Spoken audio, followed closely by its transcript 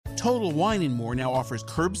Total Wine & More now offers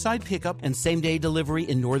curbside pickup and same-day delivery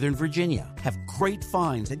in Northern Virginia. Have great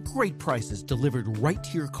finds at great prices delivered right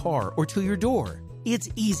to your car or to your door. It's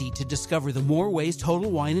easy to discover the more ways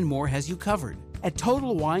Total Wine & More has you covered at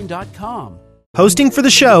TotalWine.com. Hosting for the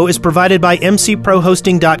show is provided by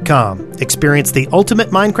MCProHosting.com. Experience the ultimate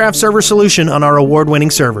Minecraft server solution on our award-winning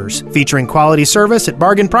servers. Featuring quality service at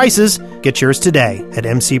bargain prices. Get yours today at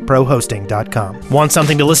MCProHosting.com. Want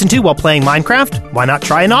something to listen to while playing Minecraft? Why not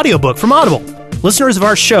try an audiobook from Audible? Listeners of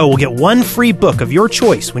our show will get one free book of your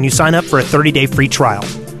choice when you sign up for a 30-day free trial.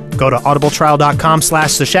 Go to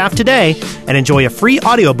audibletrial.com/theshaft today and enjoy a free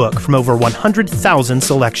audiobook from over 100,000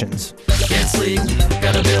 selections. Can't sleep,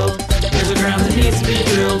 gotta build. There's a ground that needs to be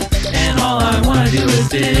drilled, and all I want to do is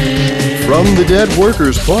dig. From the Dead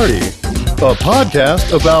Workers Party, a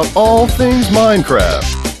podcast about all things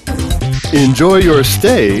Minecraft. Enjoy your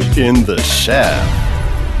stay in the Shaft.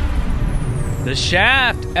 The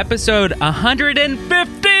Shaft, episode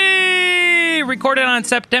 150, recorded on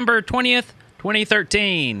September 20th,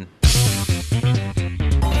 2013.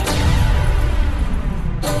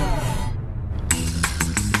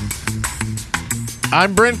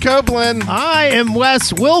 I'm Brent Copeland. I am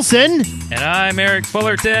Wes Wilson. And I'm Eric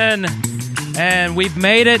Fullerton. And we've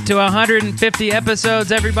made it to 150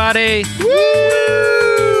 episodes, everybody. Woo!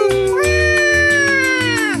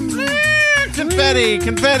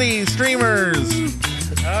 Confetti, streamers.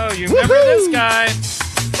 Oh, you remember this guy?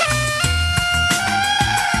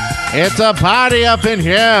 It's a party up in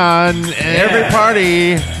here, and every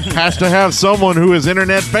party has to have someone who is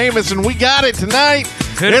internet famous, and we got it tonight.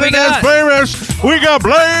 Who do we Internet got? famous. We got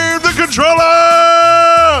Blame the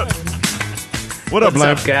Controller. What up, Blame?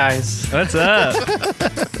 What's up, guys? What's up?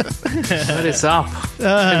 What is up?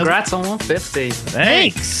 Congrats on 150.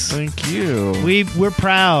 Thanks. Thank you. We're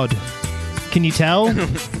proud. Can you tell?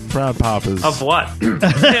 Proud papas. Of what?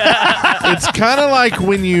 It's kind of like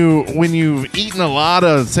when you've eaten a lot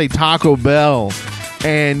of, say, Taco Bell,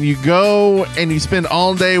 and you go and you spend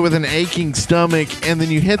all day with an aching stomach, and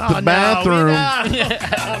then you hit the bathroom,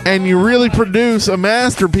 and you really produce a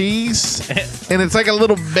masterpiece, and it's like a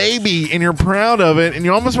little baby, and you're proud of it, and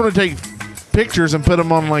you almost want to take pictures and put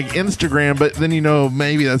them on like Instagram, but then you know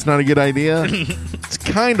maybe that's not a good idea. It's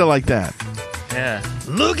kind of like that. Yeah.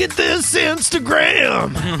 Look at this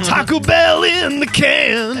Instagram. Taco Bell in the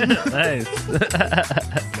can. Nice.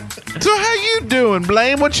 So how you doing,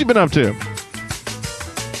 Blame? What you been up to?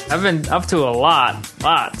 I've been up to a lot.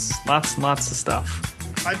 Lots of stuff.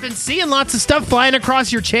 I've been seeing lots of stuff flying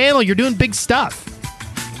across your channel. You're doing big stuff.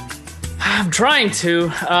 I'm trying to.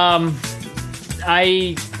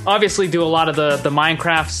 I obviously do a lot of the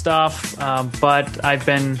Minecraft stuff, but I've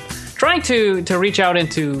been trying to reach out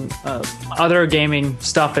into other gaming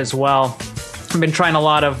stuff as well. I've been trying a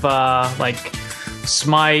lot of like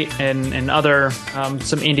Smite and other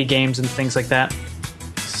some indie games and things like that.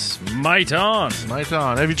 Smite on.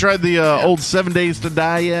 Have you tried the old 7 Days to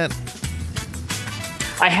Die yet?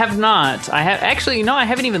 I have not. I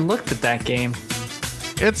haven't even looked at that game.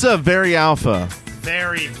 It's a very alpha.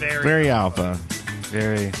 Very Alpha.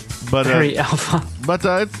 But Very alpha. But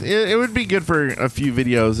it would be good for a few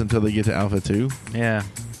videos until they get to Alpha 2. Yeah.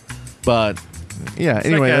 But yeah,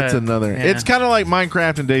 anyway, like that's another. yeah. It's kind of like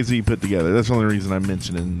Minecraft and DayZ put together. That's the only reason I'm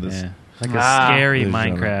mentioning this. Yeah. Like a scary There's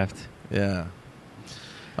Minecraft. Yeah.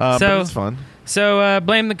 But it's fun. So,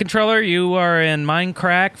 Blame the Controller, you are in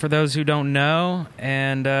Minecraft, for those who don't know.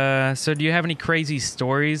 And so do you have any crazy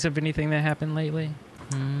stories of anything that happened lately?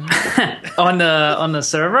 on the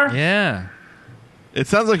server? Yeah. It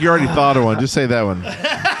sounds like you already thought of one. Just say that one.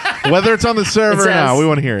 Whether it's on the server or not, we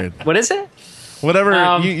want to hear it. What is it?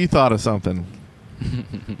 Whatever you thought of something.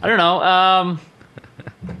 I don't know.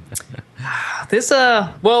 This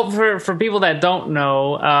well, for people that don't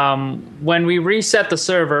know, when we reset the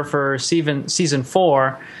server for season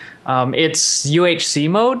 4, it's UHC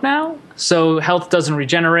mode now, so health doesn't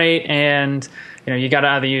regenerate, and you got to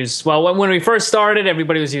either use, well, when we first started,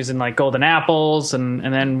 everybody was using like golden apples, and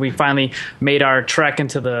then we finally made our trek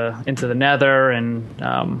into the nether,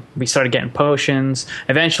 and we started getting potions.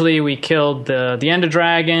 Eventually we killed the ender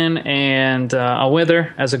dragon and a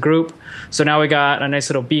wither as a group, so now we got a nice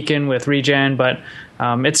little beacon with regen, but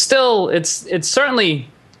it's certainly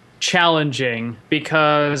challenging,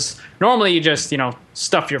 because normally you just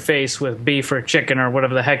stuff your face with beef or chicken or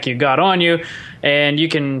whatever the heck you got on you, and you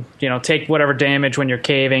can take whatever damage when you're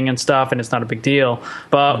caving and stuff, and it's not a big deal.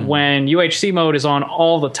 But when UHC mode is on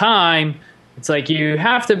all the time, it's like you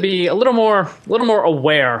have to be a little more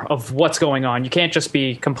aware of what's going on. You can't just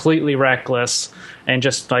be completely reckless and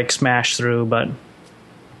just like smash through. But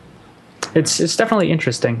it's definitely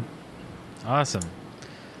interesting. Awesome.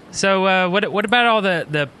 So what about all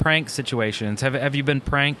the prank situations? Have you been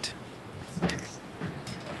pranked?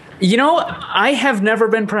 You know, I have never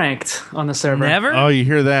been pranked on the server. Never? Oh, you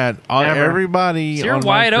hear that? Never. Everybody So you're on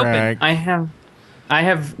wide open. Minecraft- I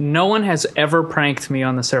have. No one has ever pranked me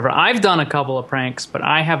on the server. I've done a couple of pranks, but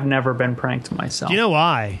I have never been pranked myself. Do you know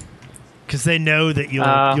why? Because they know that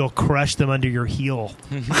you'll crush them under your heel.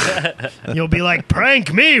 You'll be like,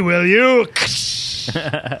 "Prank me, will you?"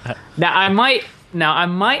 Now I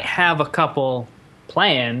might have a couple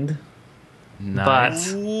planned,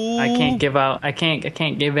 Nice. but I can't give out. I can't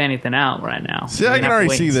give anything out right now. See, I can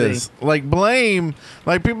already see this. Like Blame,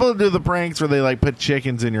 like people do the pranks where they like put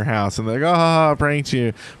chickens in your house and they're like, "Oh, I pranked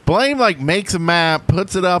you." Blame like makes a map,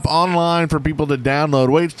 puts it up online for people to download,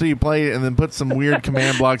 waits till you play it, and then puts some weird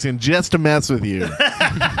command blocks in just to mess with you.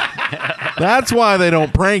 That's why they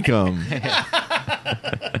don't prank them.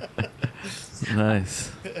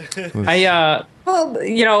 Nice.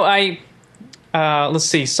 Let's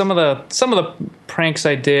see some of the pranks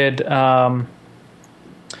I did. I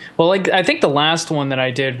think the last one that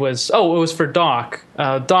I did was it was for Doc.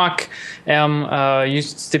 Doc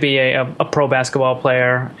used to be a pro basketball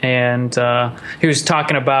player, and he was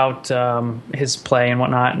talking about his play and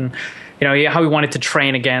whatnot, and how he wanted to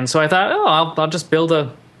train again. So I thought, I'll just build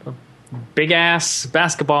a big ass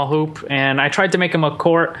basketball hoop, and I tried to make him a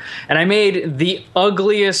court, and I made the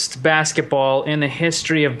ugliest basketball in the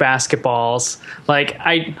history of basketballs.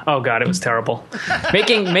 It was terrible.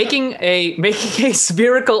 making a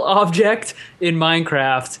spherical object in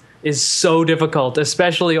Minecraft is so difficult,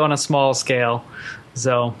 especially on a small scale.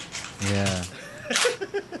 So Yeah.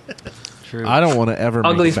 True. I don't want to ever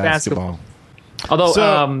Ugly make basketball.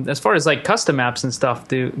 Although, as far as like custom maps and stuff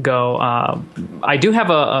go, I do have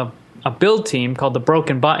a build team called the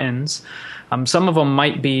Broken Buttons. Some of them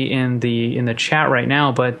might be in the chat right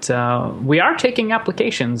now, but we are taking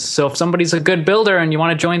applications. So if somebody's a good builder and you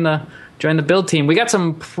want to join the build team, we got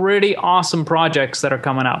some pretty awesome projects that are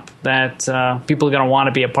coming up that people are going to want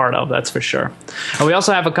to be a part of. That's for sure. And we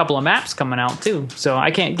also have a couple of maps coming out too. So I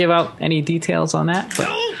can't give out any details on that, but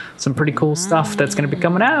some pretty cool stuff that's going to be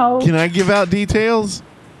coming out. Can I give out details?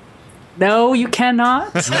 No, you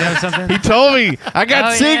cannot. You know something? He told me. I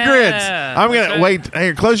got secrets. Yeah. I'm That's gonna right. wait.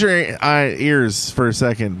 Here, close your ears for a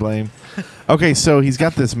second, Blame. Okay, so he's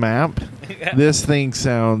got this map. This thing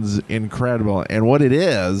sounds incredible, and what it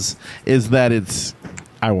is that it's.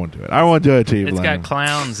 I won't do it. I won't do it to you, It's Blame. got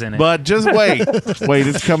clowns in it. But just wait. Wait,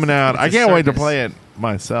 it's coming out. I a can't wait to circus. play it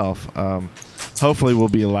myself. Hopefully, we'll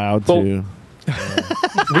be allowed to.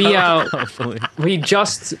 We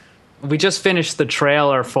just finished the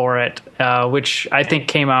trailer for it, which I think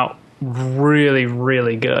came out really,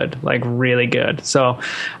 really good. Like really good. So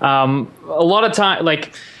a lot of time,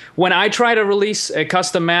 like when I try to release a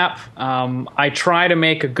custom map, I try to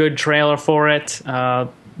make a good trailer for it.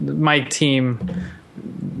 My team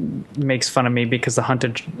makes fun of me because the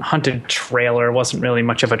hunted trailer wasn't really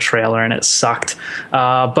much of a trailer and it sucked.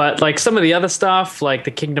 But like some of the other stuff, like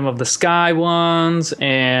the Kingdom of the Sky ones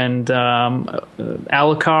and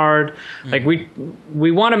Alucard, like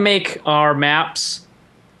we want to make our maps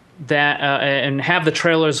that and have the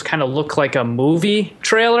trailers kind of look like a movie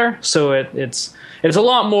trailer. So it's a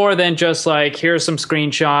lot more than just like here's some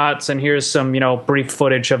screenshots and here's some brief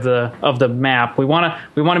footage of the map. We want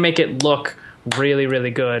to make it look really,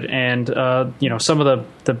 really good, and some of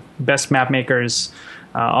the best map makers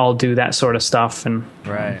all do that sort of stuff. And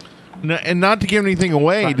right. No, and not to give anything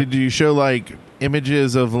away, did you show like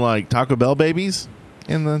images of like Taco Bell babies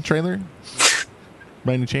in the trailer?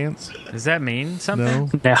 By any chance? Does that mean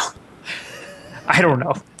something? No. no, I don't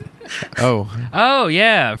know. Oh, Oh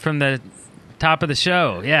yeah, from the top of the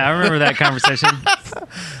show. Yeah, I remember that conversation.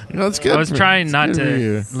 that's good. I was trying not good for to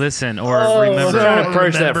you. listen or I'm remember. trying to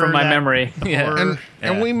purge that remember from my that. memory. Yeah.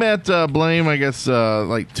 And we met Blame, I guess,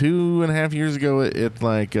 like 2.5 years ago at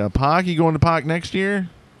like POC. You going to POC next year?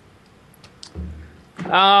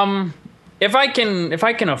 If I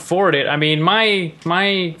can afford it, I mean,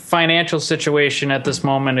 my financial situation at this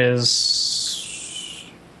moment is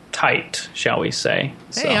tight, shall we say?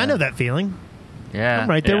 Hey, I know that feeling. Yeah, I'm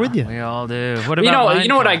right there with you. We all do. What about you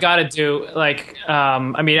know what I Minecraft? got to do? Like,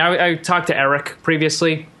 I talked to Eric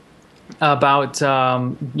previously about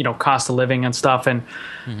cost of living and stuff, and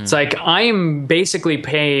it's like I am basically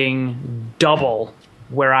paying double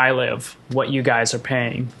where I live what you guys are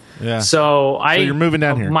paying. Yeah. So you're moving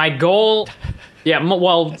down here. My goal,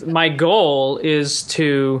 my goal is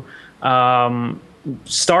to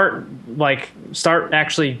start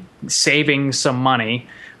actually saving some money.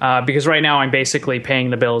 Because right now I'm basically paying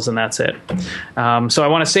the bills and that's it. So I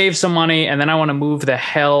want to save some money, and then I want to move the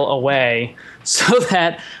hell away so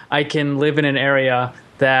that I can live in an area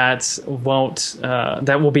that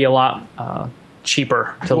will be a lot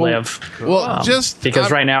cheaper to live. Well,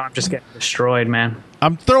 because right now I'm just getting destroyed, man.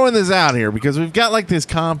 I'm throwing this out here because we've got like this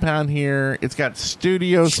compound here. It's got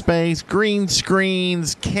studio space, green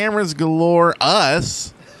screens, cameras galore,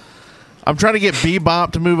 us. I'm trying to get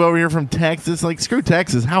Bebop to move over here from Texas. Like, screw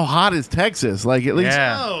Texas. How hot is Texas? Like, at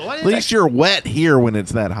least you're wet here when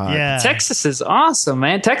it's that hot. Yeah. Texas is awesome,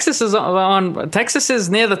 man. Texas is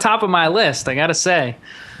near the top of my list, I gotta say.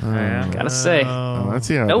 Let's see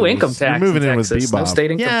how no income tax. You're moving in with Texas. Bebop. No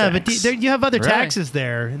state income tax. But you have other taxes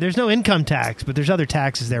there. There's no income tax, but there's other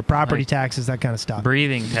taxes there. Property taxes, that kind of stuff.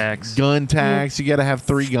 Breathing tax. Gun tax. You got to have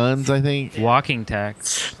 3 guns, I think. Walking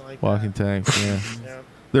tax. Walking tax, yeah.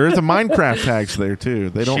 There is a Minecraft tax there, too.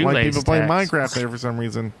 They don't like people playing tax. Minecraft there for some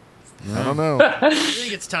reason. I don't know. I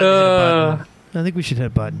think it's time to hit a button. I think we should hit a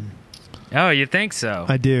button. Oh, you think so?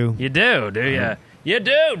 I do. You do ya? You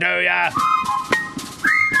do ya?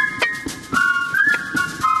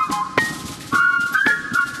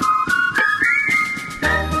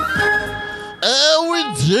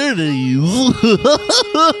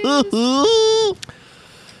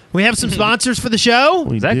 We have some sponsors for the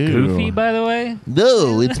show. Is that Goofy, by the way?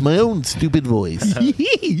 No, it's my own stupid voice.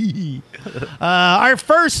 Our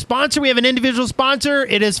first sponsor, we have an individual sponsor.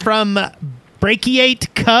 It is from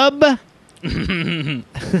Brachiate Cub. And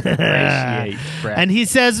he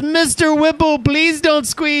says, Mr. Whipple, please don't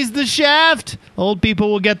squeeze the shaft. Old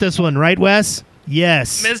people will get this one, right, Wes?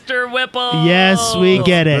 Yes. Mr. Whipple. Yes, we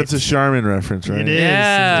get it. That's a Charmin reference, right? It is,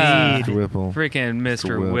 Yeah. indeed. Mr. Whipple. Freaking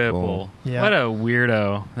Mr. Whipple. Yeah. What a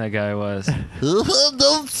weirdo that guy was.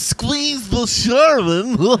 Don't squeeze the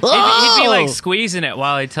Charmin. He'd be like squeezing it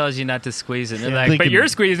while he tells you not to squeeze it. And like, but you're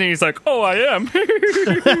squeezing it. He's like, oh, I am.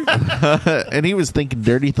 And he was thinking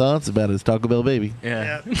dirty thoughts about his Taco Bell baby.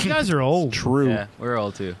 Yeah. You guys are old. True. Yeah, we're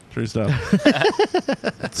old too. True stuff.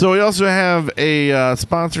 So we also have a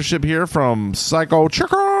sponsorship here from Psycho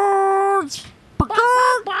Chickens.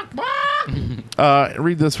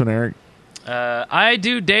 Read this one, Eric. I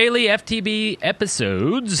do daily FTB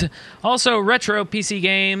episodes, also retro PC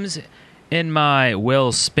games in my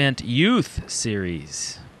well-spent youth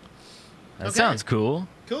series. That sounds cool.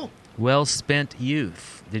 Cool. Well-spent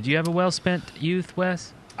youth. Did you have a well-spent youth,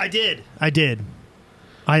 Wes? I did. I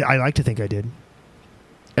like to think I did.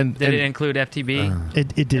 And Did it include FTB?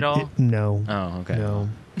 It did. At all? No. Oh, okay. No.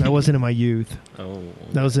 That wasn't in my youth. Oh.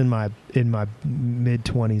 That was in my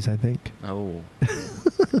mid-20s, I think. Oh.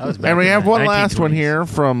 That was back And we in have the one last one 1920s. here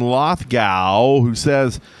from Lothgow who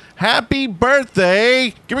says, Happy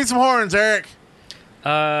birthday. Give me some horns, Eric.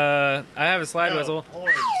 I have a slide whistle.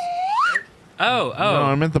 Oh. No,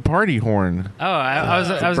 I meant the party horn. Oh, I was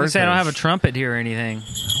going to say I don't have a trumpet here or anything.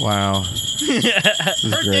 Wow. This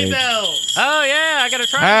is great. bells! Oh, yeah, I got a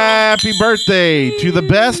triangle. Happy birthday to the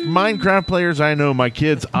best Minecraft players I know, my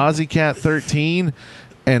kids, OzzyCat13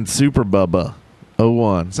 and Super Bubba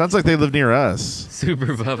 01. Sounds like they live near us.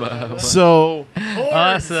 Super Bubba. So,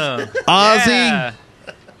 Awesome. Ozzy Yeah.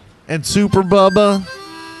 and Super Bubba,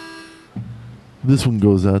 this one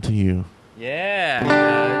goes out to you. Yeah,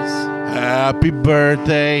 guys. Happy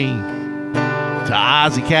birthday to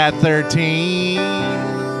OzzyCat13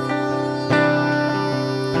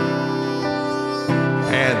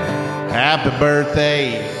 and happy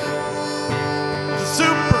birthday to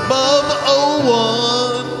Super Bubba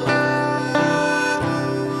 01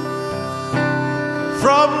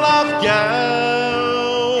 from Lothgow,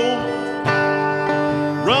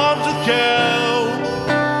 runs with cow,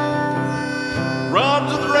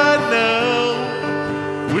 runs with right now,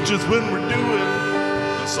 which is when we're doing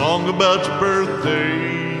the song about your birthday.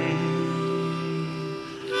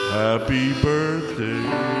 Happy birthday.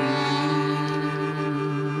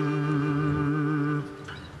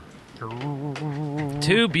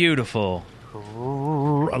 Too beautiful.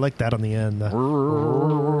 I like that on the end.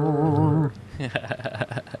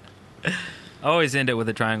 Always end it with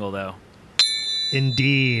a triangle, though.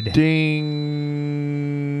 Indeed. Ding.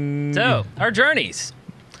 So, our journeys.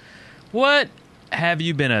 What have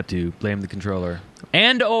you been up to, Blame the Controller?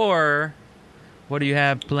 And or, what do you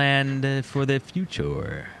have planned for the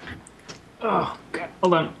future? Oh, God.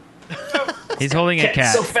 Hold on. He's holding a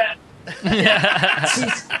cat. So fat.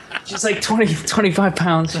 She's like 25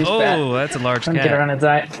 pounds. She's fat. Oh, that's a large Trying to get her on cat. a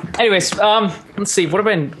diet. Anyways, let's see. What have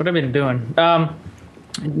I been doing?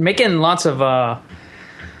 Making lots of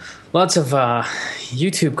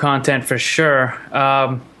YouTube content for sure.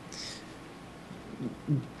 The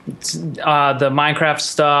Minecraft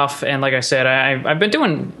stuff, and like I said, I've been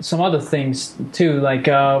doing some other things too, like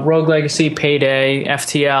Rogue Legacy, Payday,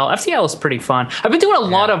 FTL. FTL is pretty fun. I've been doing a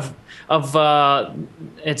lot of of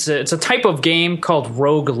it's a type of game called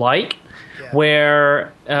roguelike,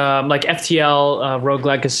 where like FTL, Rogue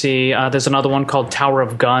Legacy. There's another one called Tower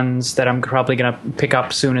of Guns that I'm probably going to pick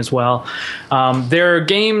up soon as well. There are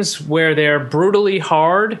games where they're brutally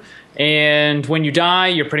hard, and when you die,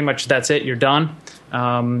 you're pretty much, that's it, you're done.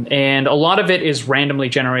 And a lot of it is randomly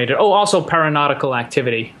generated. Oh, also Paranautical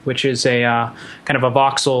Activity, which is a kind of a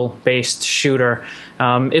voxel-based shooter.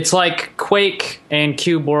 It's like Quake and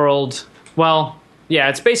Cube World. Well, yeah,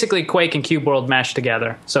 it's basically Quake and Cube World mashed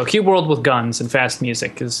together. So Cube World with guns and fast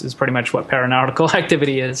music is pretty much what Paranautical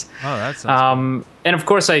Activity is. Oh, that sounds cool. And of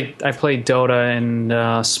course, I played Dota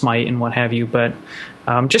and Smite and what have you, but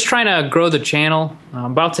just trying to grow the channel.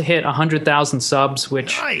 I'm about to hit 100,000 subs,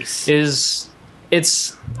 which is...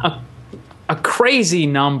 It's a crazy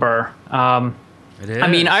number. It is. I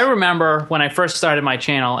mean, I remember when I first started my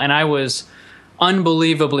channel, and I was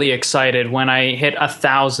unbelievably excited when I hit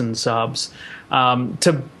 1,000 subs.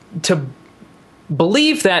 To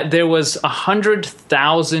believe that there was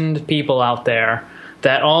 100,000 people out there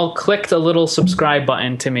that all clicked a little subscribe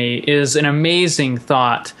button to me is an amazing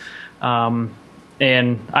thought.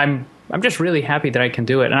 And I'm just really happy that I can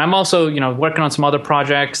do it. And I'm also, working on some other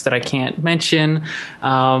projects that I can't mention.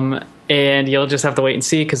 And you'll just have to wait and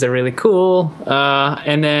see because they're really cool.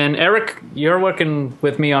 And then, Eric, you're working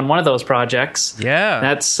with me on one of those projects. Yeah.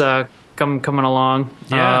 That's coming along.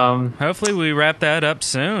 Yeah. Hopefully we wrap that up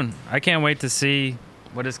soon. I can't wait to see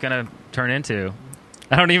what it's going to turn into.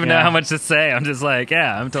 I don't even know how much to say. I'm just like,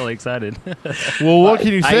 I'm totally excited. Well, what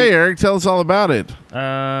can you say, Eric? Tell us all about it.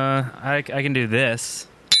 I can do this.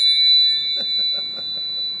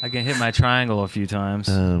 I can hit my triangle a few times.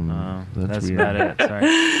 That's about it. Sorry.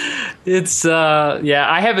 It's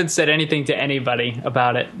I haven't said anything to anybody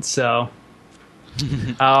about it. So,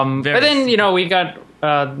 but then we got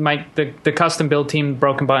the custom build team,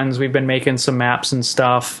 Broken Buttons. We've been making some maps and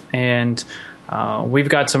stuff, and we've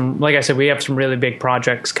got some. Like I said, we have some really big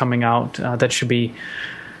projects coming out that should be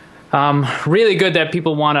really good that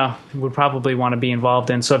people would probably want to be involved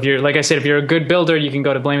in. So if you're, like I said, if you're a good builder, you can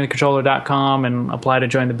go to BlameTheController.com and apply to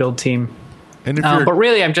join the build team. And if but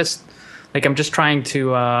really, I'm just trying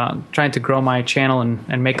to grow my channel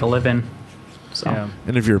and make a living. So. Yeah.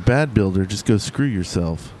 And if you're a bad builder, just go screw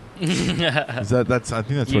yourself. I think that's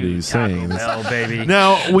what he was saying. Well, baby.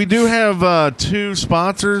 Now we do have 2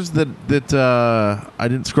 sponsors that I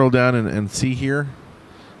didn't scroll down and see here.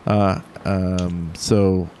 So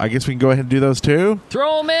I guess we can go ahead and do those too.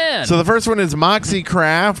 Throw them in. So the first one is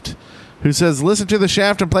MoxieCraft, who says, listen to the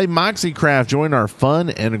Shaft and play MoxieCraft. Join our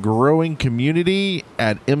fun and growing community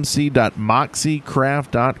at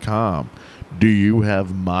mc.moxiecraft.com. Do you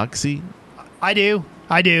have Moxie? I do.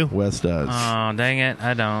 Wes does. Oh, dang it.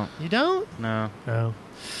 I don't. You don't? No. Oh.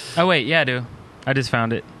 Oh, wait. Yeah, I do. I just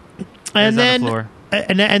found it. And then, on the floor.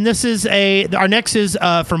 And this is our next is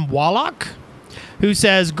from Wallach, who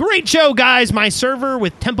says, great show, guys. My server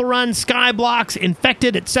with Temple Run, Skyblocks,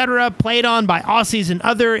 Infected, etc., played on by Aussies and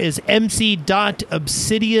other is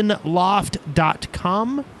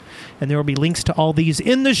mc.obsidianloft.com. And there will be links to all these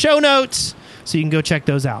in the show notes, so you can go check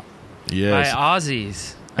those out. Yes. By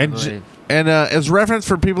Aussies, I believe. And as reference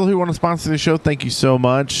for people who want to sponsor the show, thank you so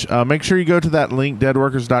much. Make sure you go to that link,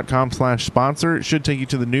 deadworkers.com/sponsor. It should take you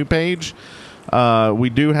to the new page. We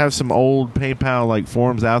do have some old PayPal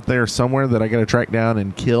forms out there somewhere that I got to track down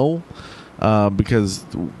and kill because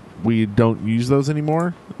we don't use those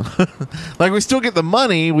anymore. We still get the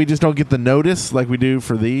money, we just don't get the notice like we do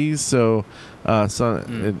for these. So, I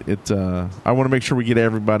want to make sure we get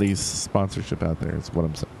everybody's sponsorship out there. Is what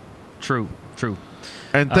I'm saying. True.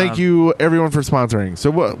 And thank you everyone for sponsoring.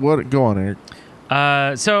 So what? Go on, Eric.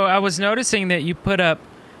 So I was noticing that you put up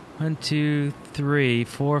 1, 2, 3,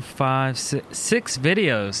 4, 5, 6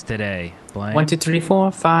 videos today, Blaine. 1, 2, 3,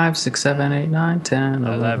 4, 5, 6, 7, 8, 9, 10,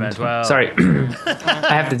 11, 12. Sorry.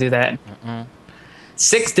 I have to do that.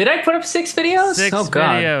 6. Did I put up 6 videos? 6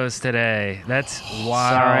 videos today. That's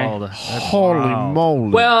wild. That's Holy moly.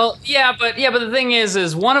 Well, but the thing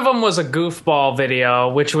is one of them was a goofball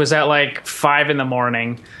video, which was at 5 in the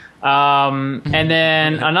morning. And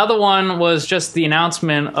then another one was just the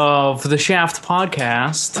announcement of the Shaft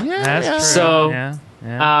podcast. Yeah, that's true. So, yeah.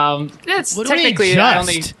 it's technically I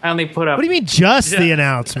only put up. What do you mean just the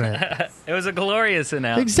announcement? It was a glorious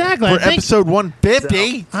announcement. Exactly. For I think, episode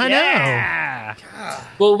 150. I know. Yeah.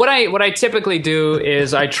 Well, what I typically do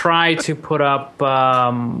is I try to put up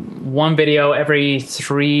one video every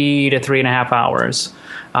 3 to 3.5 hours.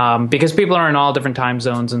 Because people are in all different time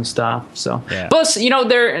zones and stuff. So, Yeah. plus,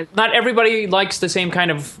 not everybody likes the same kind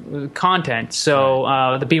of content.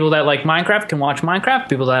 So, the people that like Minecraft can watch Minecraft.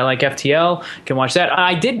 People that like FTL can watch that.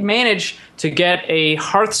 I did manage to get a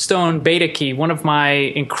Hearthstone beta key. One of my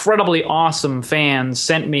incredibly awesome fans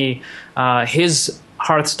sent me his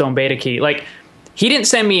Hearthstone beta key. Like, he didn't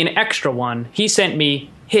send me an extra one. He sent me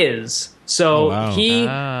his. So wow. he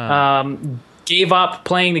gave up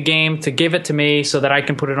playing the game to give it to me so that I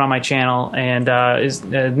can put it on my channel. And his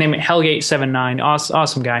name is Hellgate79.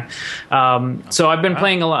 Awesome guy. So I've been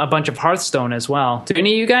playing a bunch of Hearthstone as well. Do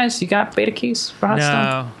any of you guys, you got beta keys for Hearthstone?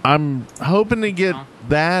 No. I'm hoping to get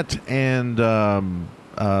that and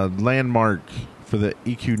Landmark for the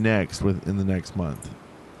EQ Next in the next month.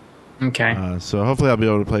 Okay. So hopefully I'll be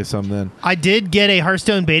able to play some then. I did get a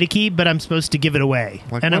Hearthstone beta key, but I'm supposed to give it away.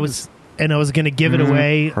 Like and what I was going to give it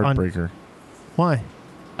away on... Heartbreaker. Why?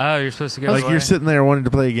 Oh, you're supposed to go. Like away? you're sitting there wanting to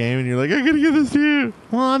play a game and you're like, I gotta give this to you.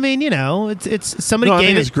 Well, I mean, it's somebody No, I gave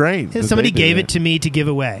think it. it's great that Somebody they do gave that. it to me to give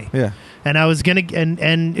away. Yeah. And I was gonna,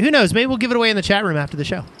 and who knows? Maybe we'll give it away in the chat room after the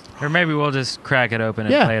show. Or maybe we'll just crack it open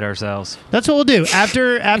and Yeah. play it ourselves. That's what we'll do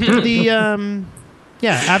after the after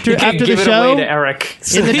Give the it show away to Eric.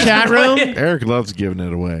 in the chat room. Eric loves giving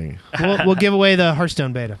it away. We'll give away the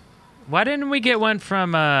Hearthstone beta. Why didn't we get one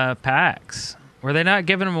from PAX? Were they not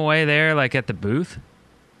giving them away there, like at the booth?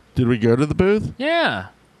 Did we go to the booth? Yeah.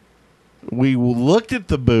 We looked at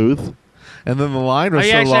the booth, and then the line was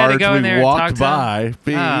you so actually had to large go in there we and talk walked to them?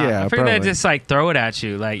 by. Yeah, I figured probably. they'd just like throw it at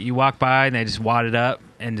you. Like you walk by and they just wad it up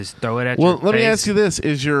and just throw it at you. Well, let me ask you this: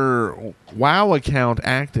 is your WoW account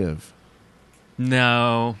active?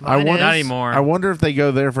 No, Mine not is. anymore. I wonder if they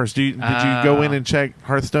go there first. Did you go in and check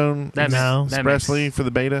Hearthstone That No. makes- that expressly makes- for the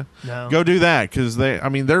beta? No. Go do that because they're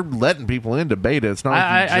letting people into beta. It's not. Like you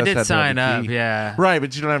I just have did to have sign a up. key. Yeah, Right,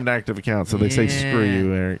 but you don't have an active account, so they say screw Yeah.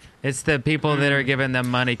 you, Eric. it's the people that are giving them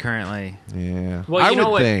money currently. Yeah. Well, I you know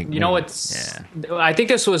would what? think. You know what's? I think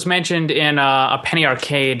this was mentioned in a Penny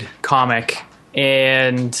Arcade comic,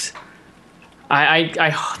 and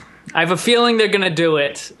I have a feeling they're going to do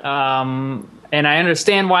it. And I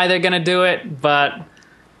understand why they're going to do it, but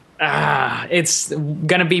it's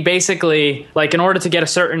going to be basically like in order to get a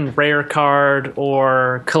certain rare card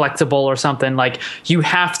or collectible or something, like you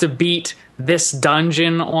have to beat this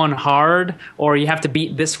dungeon on hard, or you have to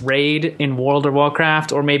beat this raid in World of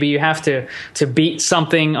Warcraft, or maybe you have to beat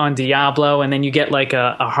something on Diablo, and then you get like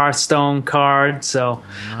a Hearthstone card. So,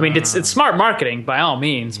 I mean, it's smart marketing by all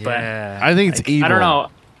means, Yeah. I think it's evil. but I don't know.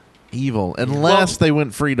 Evil, unless they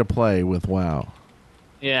went free to play with WoW.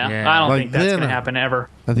 Yeah, Yeah. I don't Like think that's then- going to happen ever.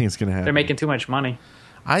 I think it's going to happen. They're making too much money.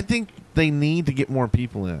 I think they need to get more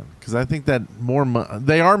people in because I think that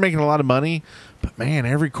they are making a lot of money, but man,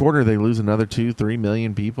 every quarter they lose another 2-3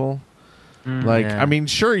 million people. Yeah. I mean,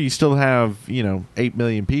 sure, you still have 8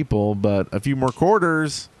 million people, but a few more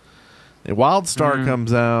quarters, WildStar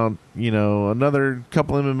comes out, another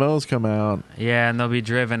couple MMOs come out. Yeah, and they'll be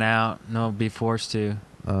driven out. And they'll be forced to.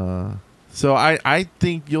 So I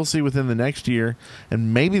think you'll see within the next year,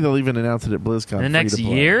 and maybe they'll even announce it at BlizzCon. The next free to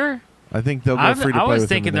play. year? I think they'll go free to play. I was within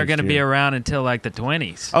thinking the they're next going to be year. around until like the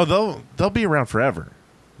 20s. Oh, they'll be around forever.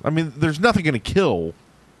 I mean, there's nothing going to kill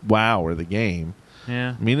WoW or the game.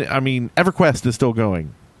 Yeah. I mean, EverQuest is still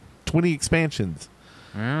going. 20 expansions.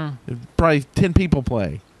 Yeah. Probably 10 people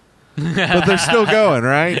play. But they're still going,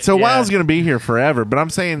 right? So Yeah. WoW's going to be here forever. But I'm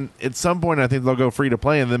saying at some point I think they'll go free to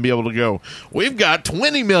play and then be able to go, we've got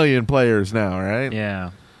 20 million players now, right?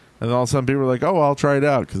 Yeah. And all of a sudden people are like, oh, I'll try it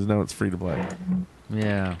out because now it's free to play.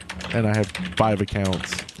 Yeah. And I have 5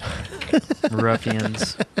 accounts.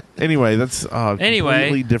 Ruffians. Anyway, that's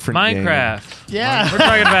completely different game. Minecraft. Yeah. We're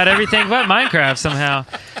talking about everything but Minecraft somehow.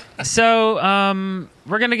 So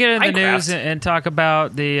we're going to get in the Minecraft. news and talk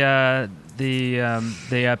about the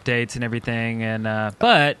updates and everything. And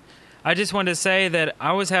but I just wanted to say that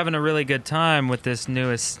I was having a really good time with this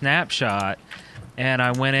newest snapshot. And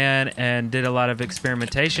I went in and did a lot of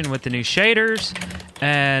experimentation with the new shaders,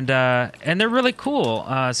 and they're really cool.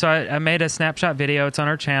 So I made a snapshot video. It's on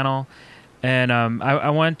our channel, and I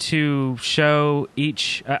want to show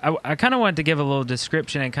each. I kind of wanted to give a little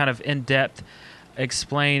description and kind of in depth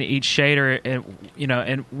explain each shader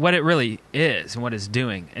and what it really is and what it's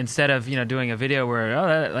doing, instead of doing a video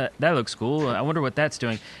where that looks cool. I wonder what that's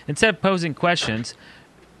doing. Instead of posing questions,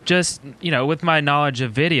 just with my knowledge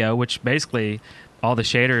of video, which basically all the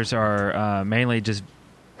shaders are mainly just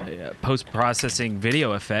post-processing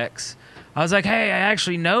video effects. I was like, hey, I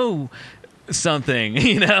actually know something,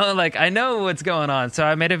 you know, like I know what's going on. So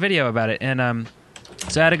I made a video about it, and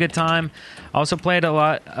so I had a good time. Also played a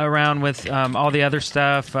lot around with all the other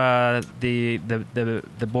stuff, the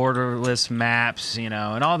borderless maps, you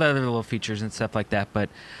know, and all the other little features and stuff like that. But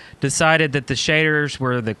decided that the shaders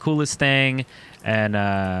were the coolest thing,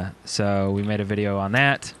 and so we made a video on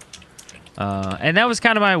that. And that was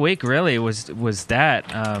kind of my week, really, was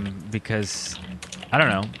that, because I don't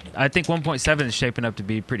know. I think 1.7 is shaping up to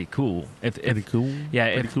be pretty cool. Pretty cool? Yeah,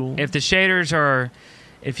 if the shaders are,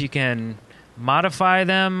 if you can modify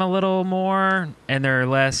them a little more, and they're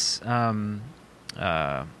less,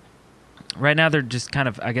 right now they're just kind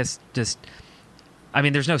of, I guess, just, I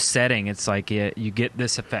mean, there's no setting. It's like you get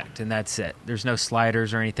this effect, and that's it. There's no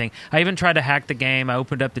sliders or anything. I even tried to hack the game. I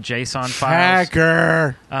opened up the JSON files.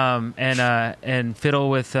 Hacker! And fiddle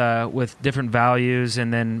with different values,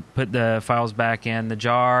 and then put the files back in the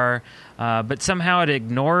jar. But somehow it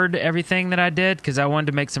ignored everything that I did, because I wanted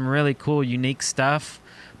to make some really cool, unique stuff.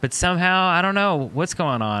 But somehow, I don't know what's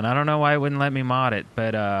going on. I don't know why it wouldn't let me mod it.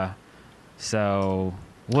 But, so...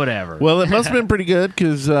 whatever. Well, it must have been pretty good,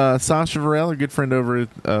 because Sasha Varel, a good friend over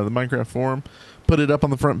at the Minecraft forum, put it up on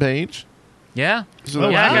the front page. Yeah, So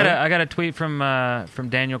I got a tweet from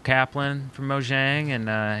Daniel Kaplan from Mojang,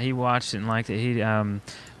 and he watched it and liked it. He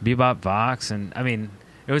Bebop Vox, and I mean,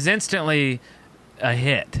 it was instantly a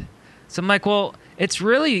hit. So I'm like, well, it's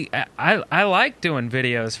really I like doing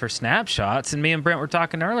videos for snapshots, and me and Brent were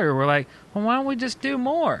talking earlier. We're like, well, why don't we just do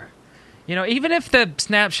more? You know, even if the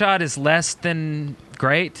snapshot is less than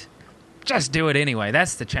great, just do it anyway.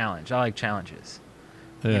 That's the challenge. I like challenges.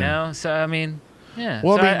 Yeah. You know? So, I mean, yeah.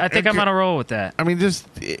 Well, so I mean, I think I'm on a roll with that. I mean, just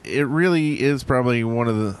it really is probably one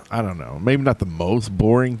of the, I don't know, maybe not the most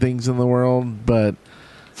boring things in the world, but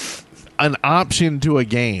an option to a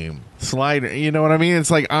game. Slider, you know what I mean?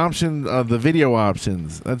 It's like option of the video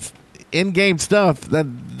options. That's in-game stuff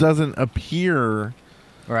that doesn't appear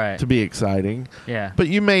Right. to be exciting. Yeah. But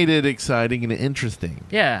you made it exciting and interesting.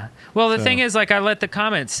 Yeah. Well, the So- thing is, like, I let the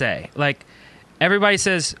comments say, like, everybody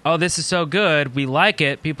says, oh, this is so good. We like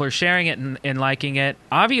it. People are sharing it and liking it.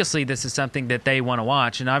 Obviously, this is something that they want to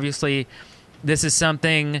watch. And obviously, this is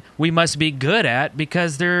something we must be good at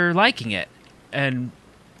because they're liking it. And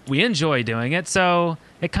we enjoy doing it. So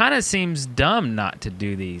it kind of seems dumb not to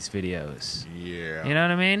do these videos. Yeah. You know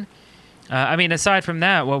what I mean? I mean, aside from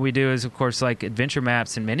that, what we do is, of course, like adventure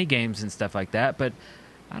maps and mini games and stuff like that. But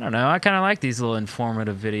I don't know. I kind of like these little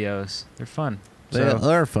informative videos. They're fun. They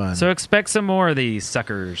are fun. So expect some more of these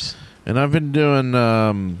suckers. And I've been doing,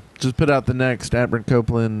 just put out the next Brent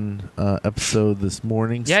Copeland episode this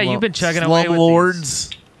morning. Yeah, you've been chugging away with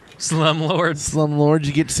Lords. Slumlords. Slumlords.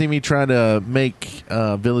 You get to see me try to make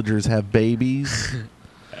villagers have babies.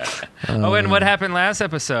 Oh, and what happened last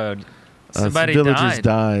episode? Somebody some villagers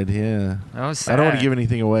died. Yeah. That was sad. I don't want to give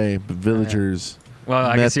anything away, but villagers Well,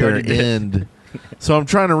 I met guess you their already did. end. So I'm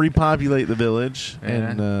trying to repopulate the village, Yeah.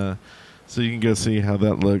 and so you can go see how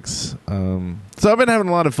that looks. So I've been having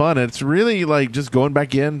a lot of fun. It's really like just going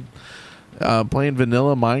back in, playing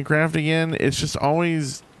vanilla Minecraft again. It's just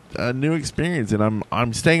always a new experience, and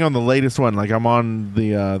I'm staying on the latest one. Like I'm on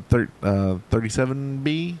the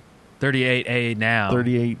 37B, 38A now.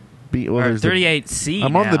 38B, well, Or there's the- 38C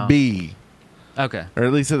I'm on the now. B. Okay. Or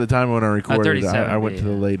at least at the time when I recorded, 37B, I went to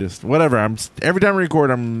the yeah. latest. Whatever. Every time I record,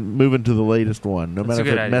 I'm moving to the latest one. No That's matter a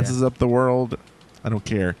if good it idea. messes up the world, I don't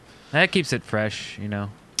care. That keeps it fresh, you know.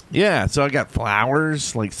 Yeah, so I got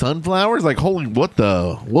flowers, like sunflowers. Like, holy, what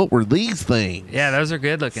were these things? Yeah, those are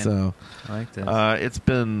good looking. So I like this. it's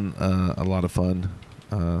been a lot of fun.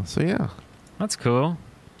 So yeah. That's cool.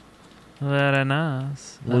 Very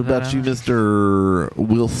nice. What about you, Mr.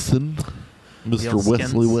 Wilson? Mr. Wilskins.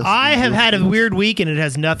 Wesley Wilson? I have had a weird week, and it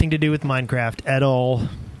has nothing to do with Minecraft at all.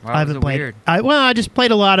 Why was it played. weird? I just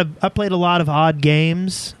played a lot of odd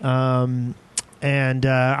games, and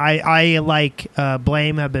I like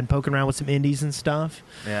Blame. Have been poking around with some indies and stuff,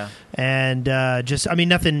 Yeah. and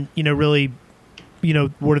nothing really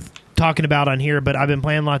worth talking about on here. But I've been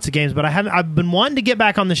playing lots of games. But I've been wanting to get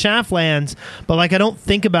back on the Shaftlands, but I don't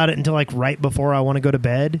think about it until right before I want to go to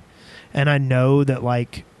bed, and I know that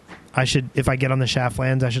I should, if I get on the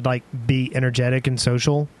Shaftlands, I should be energetic and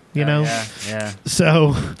social, you know. Yeah.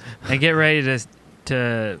 So And get ready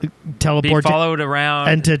to be teleport followed around.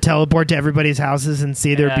 and to teleport to everybody's houses and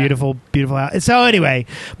see their Yeah. beautiful house. So anyway,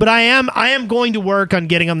 but I am going to work on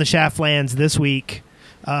getting on the Shaftlands this week.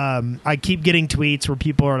 I keep getting tweets where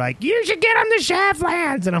people are like, "You should get on the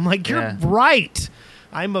Shaftlands," and I'm like, "You're Yeah. right.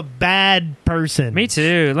 I'm a bad person." Me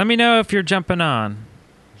too. Let me know if you're jumping on.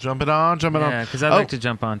 Jumping on. Yeah, because I'd like to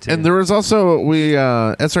jump on too. And there was also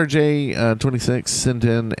SRJ 26 sent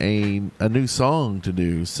in a new song to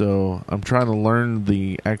do. So I'm trying to learn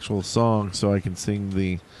the actual song so I can sing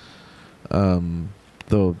the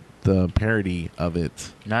parody of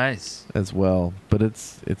it. Nice as well. But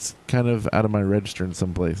it's kind of out of my register in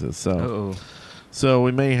some places. So Uh-oh. so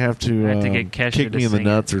we may have to, get Kesha kick to me in the sing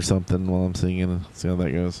nuts it. or something while I'm singing. See how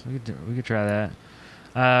that goes. We could try that.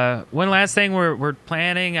 One last thing we're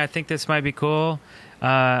planning. I think this might be cool.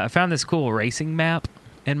 I found this cool racing map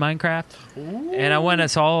in Minecraft, and I want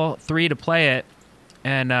us all three to play it.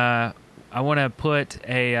 And I want to put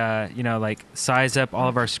a size up all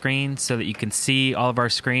of our screens so that you can see all of our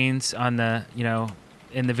screens on the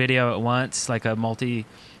in the video at once, like a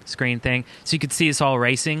multi-screen thing, so you could see us all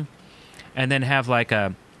racing, and then have like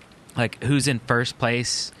who's in first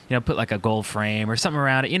place. Put like a gold frame or something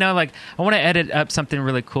around it. I want to edit up something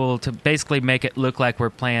really cool to basically make it look like we're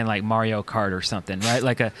playing like Mario Kart or something, right?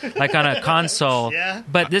 Like on a console. Yeah.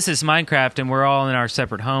 But this is Minecraft, and we're all in our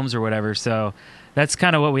separate homes or whatever. So that's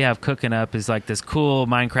kind of what we have cooking up is like this cool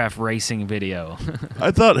Minecraft racing video.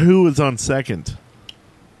 I thought who was on second.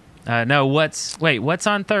 No, what's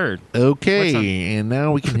on third? Okay, and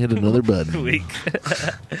now we can hit another button. Week.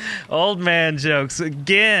 Old man jokes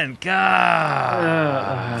again.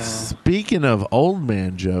 God. Speaking of old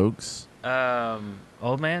man jokes,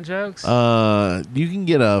 Old man jokes? you can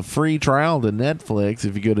get a free trial to Netflix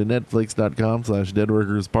if you go to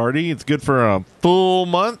netflix.com/deadworkersparty. It's good for a full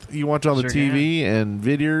month. You watch all the Sure TV and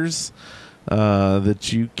videos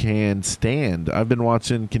that you can stand. I've been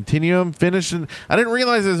watching Continuum, finishing. I didn't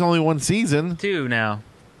realize there's only one season. 2 now.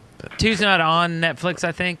 2's not on Netflix,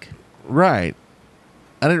 I think. Right.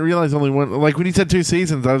 I didn't realize only one. Like when you said 2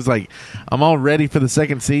 seasons, I was like, I'm all ready for the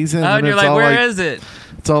second season. Oh, and you're it's like, all where is it?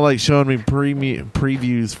 It's all like showing me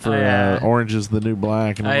previews for Orange is the New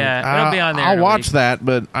Black. And I'm like, it'll be on there. I'll in a watch week. that,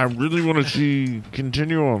 but I really want to see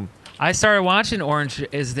Continuum. I started watching Orange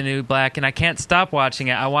is the New Black, and I can't stop watching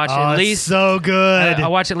it. I watch at it's least so good. I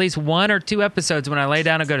watch at least 1 or 2 episodes when I lay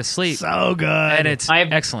down and go to sleep. So good. And it's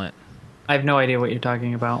I've- excellent. I have no idea what you're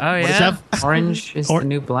talking about. Oh, What is yeah? that? Orange is the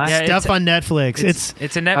new black. Yeah, Stuff on Netflix. It's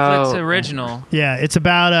a Netflix Oh. original. yeah, it's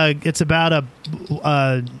about a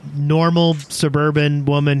normal suburban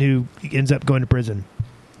woman who ends up going to prison.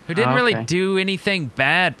 Who didn't really Okay. do anything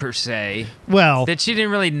bad per se Well, that she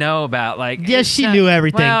didn't really know about. Like, yes, it's she not- knew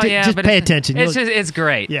everything. Well, yeah, Just but pay it's- attention. It's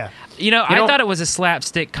great. Yeah. I know- thought it was a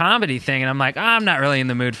slapstick comedy thing, and I'm like, I'm not really in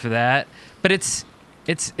the mood for that. But it's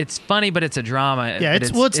funny, but it's a drama. Yeah,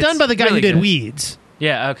 but it's done by the guy really who did good. Weeds.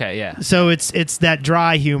 Yeah. Okay. Yeah. So it's that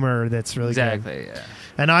dry humor that's really good. Exactly. Yeah.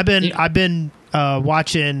 And I've been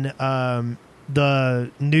watching the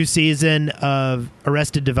new season of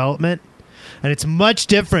Arrested Development, and it's much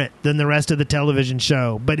different than the rest of the television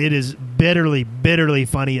show, but it is bitterly, bitterly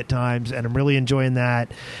funny at times, and I'm really enjoying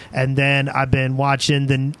that. And then I've been watching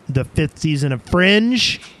the 5th season of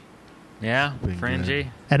Fringe, Yeah.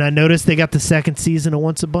 Fringy. and I noticed they got the 2nd season of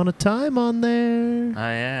Once Upon a Time on there. Oh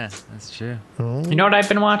yeah, that's true. Oh. You know what I've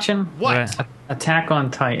been watching? What? Attack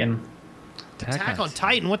on Titan. Attack on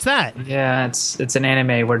Titan. What's that? Yeah, it's an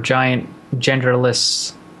anime where giant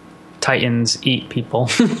genderless titans eat people.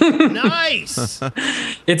 Nice.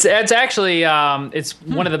 It's actually it's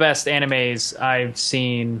one of the best animes I've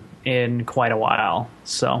seen in quite a while.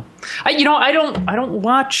 So I don't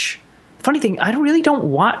watch. Funny thing, I really don't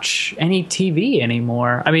watch any TV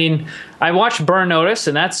anymore. I mean, I watched Burn Notice,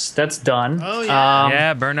 and that's done. Oh, yeah.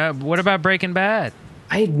 Yeah, Burnout. What about Breaking Bad?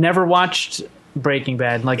 I never watched Breaking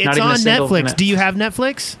Bad. Like, not It's even a on single Netflix. minute. Do you have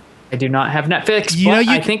Netflix? I do not have Netflix, You know, but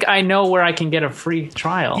you I can- think I know where I can get a free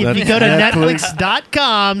trial. If you go to Netflix.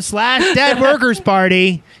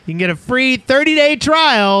 netflix.com/deadworkersparty, you can get a free 30-day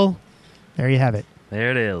trial. There you have it.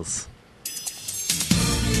 There it is.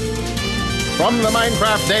 From the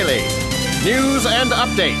Minecraft Daily, news and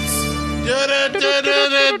updates.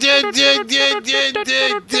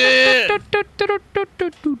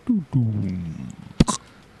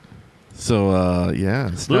 So,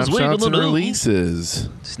 snapshots and releases.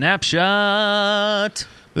 Snapshot.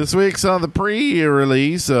 This week saw the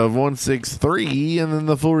pre-release of 163 and then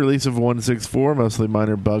the full release of 164, mostly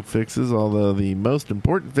minor bug fixes, although the most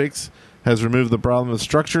important fix has removed the problem of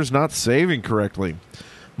structures not saving correctly.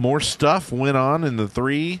 More stuff went on in the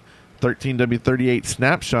 13W38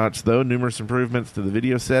 snapshots, though. Numerous improvements to the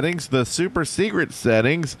video settings, the super secret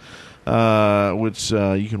settings, which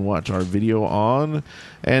you can watch our video on.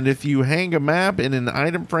 And if you hang a map in an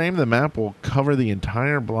item frame, the map will cover the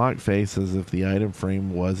entire block face as if the item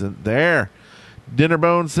frame wasn't there.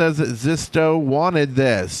 Dinnerbone says that Zisto wanted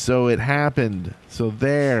this, so it happened. So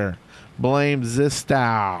there. Blame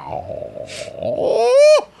Zistow.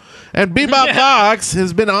 And Bebop Fox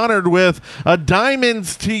has been honored with a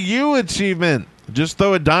Diamonds to You achievement. Just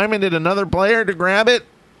throw a diamond at another player to grab it,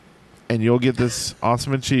 and you'll get this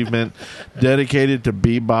awesome achievement dedicated to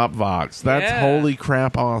Bebop Fox. That's holy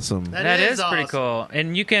crap awesome. That is pretty cool.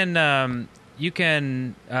 And you can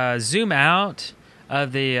zoom out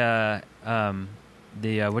of the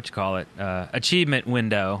achievement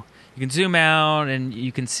window. You can zoom out and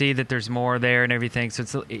you can see that there's more there and everything, so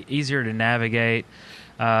it's easier to navigate.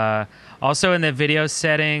 Also in the video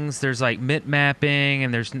settings, there's like mip mapping,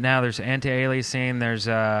 and there's anti-aliasing. There's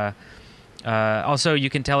also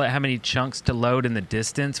you can tell it how many chunks to load in the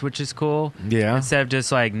distance, which is cool. Yeah. Instead of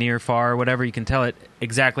just like near, far, or whatever, you can tell it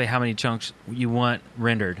exactly how many chunks you want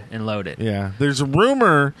rendered and loaded. Yeah. There's a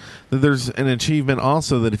rumor that there's an achievement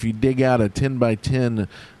also that if you dig out a 10 by 10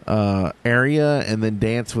 area and then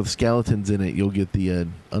dance with skeletons in it, you'll get the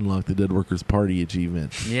Unlock the Dead Workers Party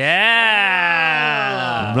achievement.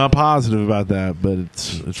 Yeah. I'm not positive about that, but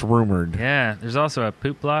it's rumored. Yeah. There's also a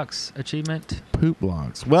Poop Blocks achievement. Poop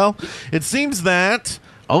Blocks. Well, it seems that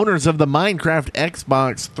owners of the Minecraft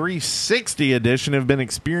Xbox 360 edition have been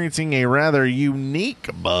experiencing a rather unique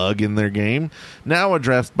bug in their game, now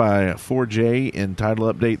addressed by 4J in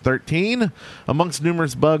Title Update 13. Amongst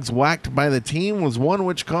numerous bugs whacked by the team was one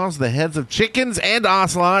which caused the heads of chickens and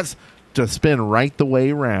ocelots to spin right the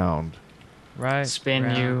way round. Right. Spin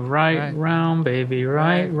round, you right round, baby,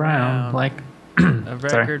 right round. Like a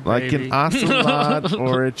record, like baby. an ocelot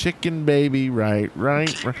or a chicken baby, right.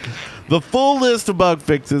 The full list of bug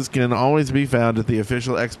fixes can always be found at the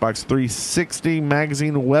official Xbox 360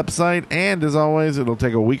 magazine website, and as always, it'll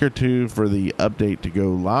take a week or two for the update to go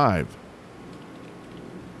live.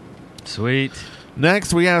 Sweet.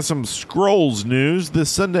 Next, we have some Scrolls news. This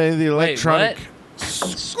Sunday, the electronic...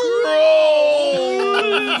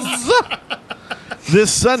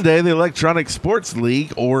 This Sunday, the Electronic Sports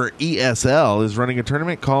League, or ESL, is running a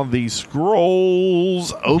tournament called the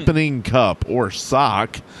Scrolls Opening Cup, or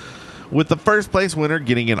SOC, with the first place winner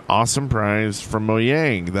getting an awesome prize from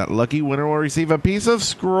Mojang. That lucky winner will receive a piece of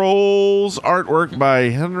Scrolls artwork by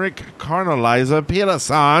Henrik Karnaliza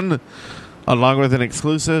Pirasan, along with an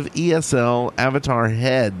exclusive ESL avatar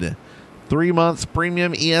head, 3 months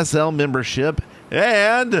premium ESL membership,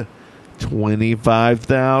 and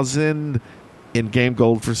 25,000 in-game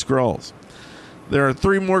gold for Scrolls. There are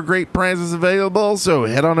 3 more great prizes available, so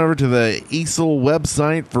head on over to the ESL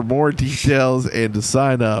website for more details and to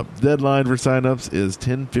sign up. Deadline for sign-ups is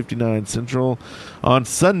 10:59 Central on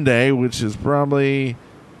Sunday, which is probably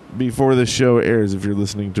before the show airs if you're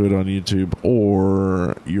listening to it on YouTube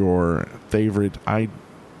or your favorite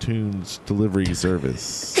iTunes delivery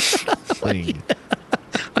service thing.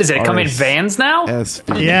 Does it come in vans now?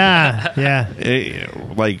 Yeah.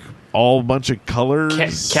 Like all bunch of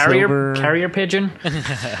colors. Carrier pigeon.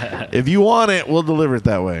 If you want it, we'll deliver it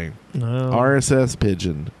that way. No. RSS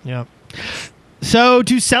pigeon. Yep. So,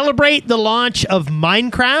 to celebrate the launch of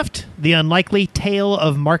Minecraft, the unlikely tale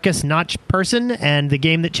of Marcus Notch Person, and the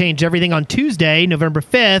game that changed everything on Tuesday, November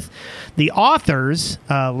 5th, the authors,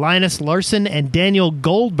 Linus Larson and Daniel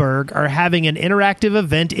Goldberg, are having an interactive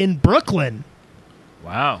event in Brooklyn.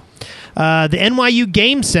 Wow. The NYU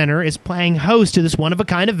Game Center is playing host to this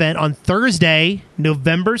one-of-a-kind event on Thursday,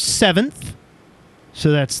 November 7th.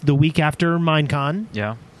 So that's the week after Minecon.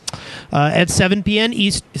 Yeah. At 7 p.m.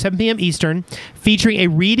 Eastern, featuring a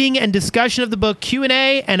reading and discussion of the book,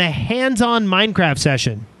 Q&A, and a hands-on Minecraft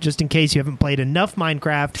session. Just in case you haven't played enough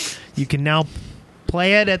Minecraft, you can now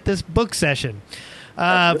play it at this book session.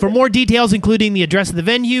 For more details, including the address of the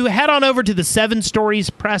venue, head on over to the 7 Stories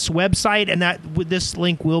Press website, and this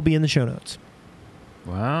link will be in the show notes.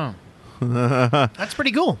 Wow. That's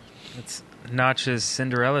pretty cool. That's Notch's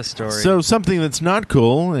Cinderella story. So something that's not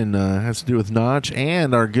cool and has to do with Notch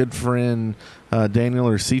and our good friend Daniel,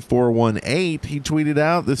 or C418, he tweeted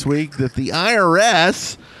out this week that the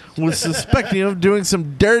IRS was suspecting of doing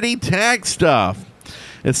some dirty tax stuff.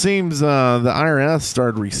 It seems the IRS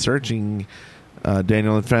started researching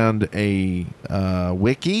Daniel and found a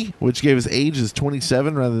wiki which gave his age as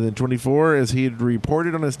 27 rather than 24, as he had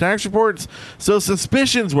reported on his tax reports. So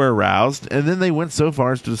suspicions were aroused, and then they went so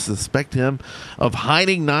far as to suspect him of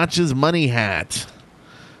hiding Notch's money hat.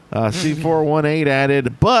 C418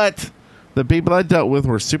 added, but the people I dealt with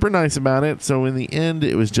were super nice about it, so in the end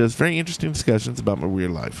it was just very interesting discussions about my weird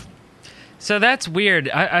life. So that's weird.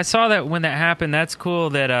 I saw that when that happened. That's cool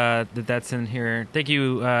that that's in here. Thank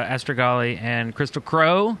you, Astrogali and Crystal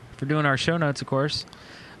Crow, for doing our show notes, of course.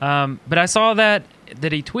 But I saw that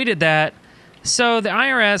he tweeted that. So the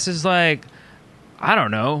IRS is like, I don't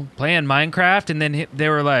know, playing Minecraft, and then they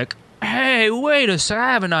were like, hey, hey, wait a sec,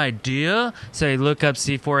 I have an idea. So they look up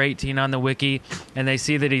C418 on the wiki, and they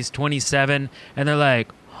see that he's 27, and they're like,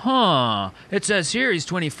 huh, it says here he's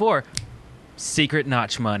 24. Secret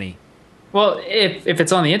notch money. Well, if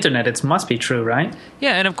it's on the internet, it must be true, right?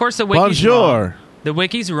 Yeah, and of course the wiki's Bonjour. wrong. The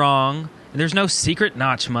wiki's wrong. There's no secret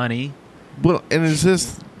notch money. Well, and is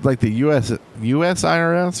this like the U.S.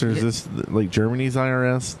 IRS, or is this like Germany's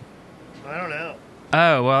IRS? I don't know.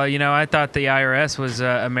 Oh, well, I thought the IRS was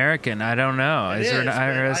American. I don't know. Is there an but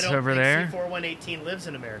IRS I don't over think there? C4118 lives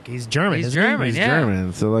in America. He's German. He's isn't he? German, He's yeah.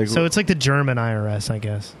 German, so So it's like the German IRS, I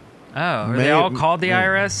guess. Oh, are they all called the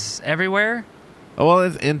IRS everywhere? Oh, well,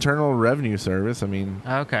 it's Internal Revenue Service. I mean,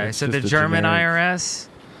 Okay, it's so the just a German generic- IRS?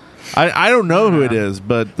 I don't know who it is,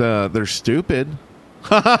 but they're stupid.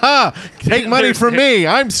 Take money from me.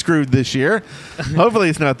 I'm screwed this year. Hopefully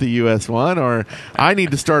it's not the U.S. one, or I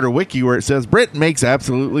need to start a wiki where it says Brit makes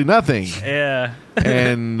absolutely nothing. Yeah.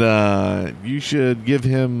 And you should give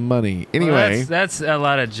him money. Anyway. Well, that's a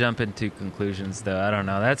lot of jumping to conclusions, though. I don't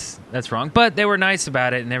know. That's wrong. But they were nice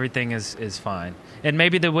about it, and everything is fine. And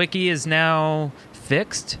maybe the wiki is now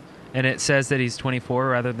fixed, and it says that he's 24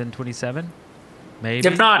 rather than 27. Maybe.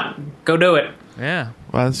 If not, go do it. Yeah.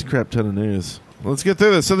 Wow, this is a crap ton of news. Let's get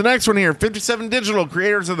through this. So the next one here, 57 Digital,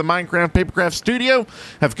 creators of the Minecraft Papercraft Studio,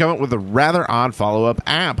 have come up with a rather odd follow-up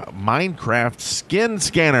app, Minecraft Skin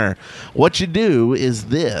Scanner. What you do is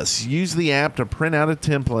this. Use the app to print out a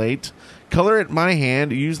template, color it by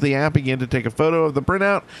hand, use the app again to take a photo of the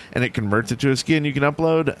printout, and it converts it to a skin you can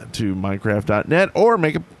upload to Minecraft.net or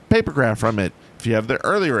make a papercraft from it if you have the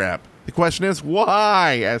earlier app. The question is,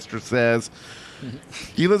 why? Astra says.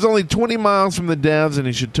 He lives only 20 miles from the devs, and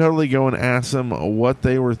he should totally go and ask them what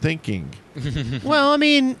they were thinking. Well, I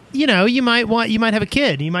mean, you might have a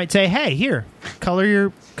kid. You might say, "Hey, here, color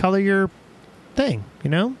your thing,"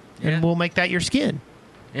 and Yeah. we'll make that your skin.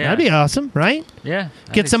 Yeah. That'd be awesome, right? Yeah.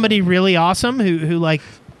 Get somebody really awesome who like,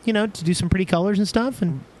 to do some pretty colors and stuff.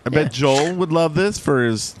 And I bet Joel would love this for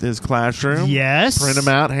his classroom. Yes. Print them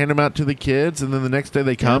out, hand them out to the kids, and then the next day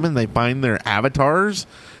they come and they find their avatars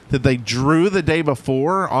that they drew the day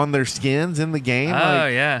before on their skins in the game. Oh,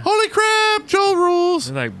 yeah. Holy crap, Joel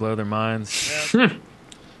rules. They blow their minds.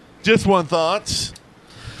 Just one thought.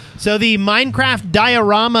 So the Minecraft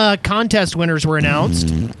diorama contest winners were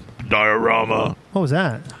announced. Diorama. What was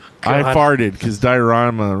that? I farted because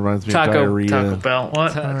diorama reminds me of diarrhea. Taco Bell.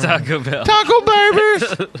 What? Taco Bell. Taco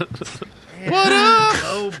Babies! What up?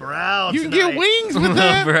 Oh, brow. You can get wings with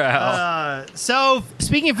that. Bro. So,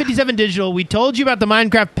 speaking of 57 Digital, we told you about the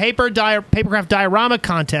Minecraft Papercraft Diorama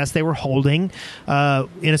contest they were holding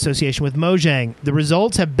in association with Mojang. The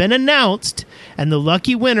results have been announced, and the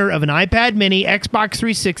lucky winner of an iPad Mini, Xbox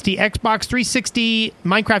 360,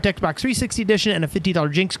 Minecraft Xbox 360 Edition, and a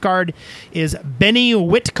 $50 Jinx card is Benny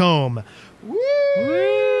Whitcomb.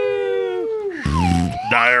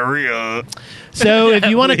 Diarrhea. So if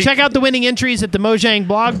you want to check out the winning entries at the Mojang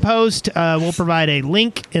blog post, we'll provide a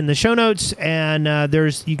link in the show notes, and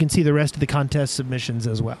you can see the rest of the contest submissions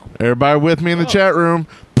as well. Everybody with me in the chat room.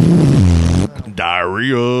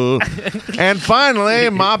 Diarrhea. And finally,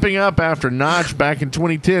 mopping up after Notch back in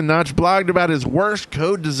 2010, Notch blogged about his worst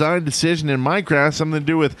code design decision in Minecraft, something to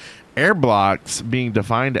do with air blocks being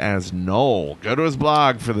defined as null. Go to his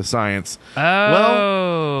blog for the science. Oh.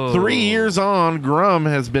 Well, 3 years on, Grum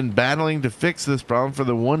has been battling to fix this problem for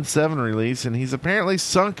the 1.7 release, and he's apparently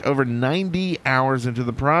sunk over 90 hours into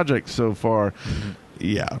the project so far.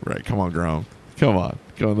 Yeah, right. Come on, Grum. Come on.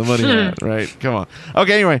 The money out, right? Come on.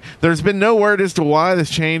 Okay, anyway, there's been no word as to why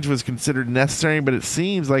this change was considered necessary, but it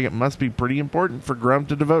seems like it must be pretty important for Grum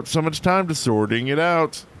to devote so much time to sorting it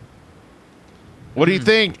out. What do you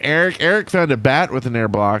think, Eric? Eric found a bat with an air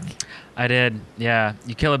block. I did, yeah.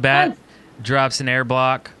 You kill a bat, drops an air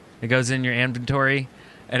block, it goes in your inventory,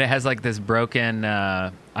 and it has like this broken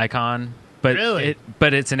icon. But Really?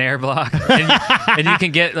 But it's an air block, and you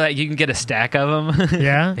can get a stack of them.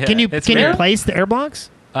 Yeah. Yeah, Can you it's place the air blocks?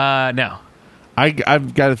 No.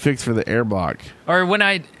 I've got it fixed for the air block. Or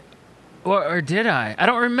or did I? I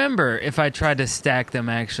don't remember if I tried to stack them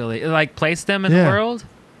actually, like place them in the world.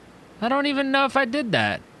 I don't even know if I did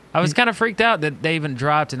that. I was kind of freaked out that they even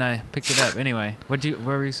dropped and I picked it up. Anyway, what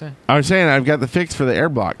were you saying? I was saying I've got the fix for the air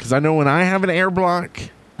block because I know when I have an air block,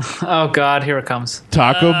 Oh, God, here it comes.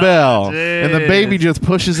 Taco Bell, jeez. and the baby just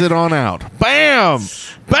pushes it on out. Bam!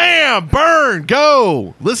 Bam! Burn!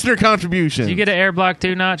 Go! Listener contribution. Did you get an air block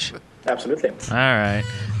too, Notch? Absolutely. All right.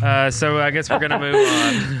 So I guess we're going to move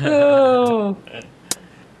on. Oh.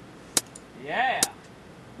 Yeah.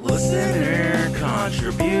 Listener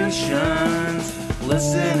contributions.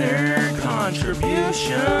 Listener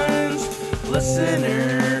contributions.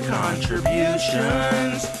 Listener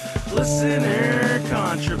contributions. Listener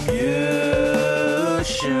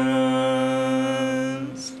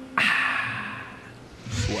contributions.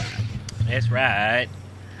 That's right.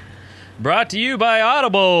 Brought to you by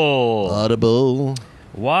Audible.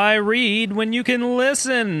 Why read when you can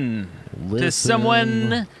listen to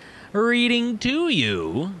someone reading to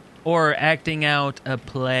you or acting out a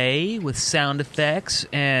play with sound effects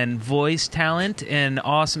and voice talent and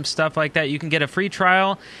awesome stuff like that? You can get a free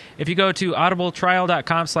trial if you go to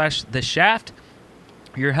audibletrial.com/theshaft.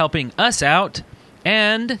 You're helping us out,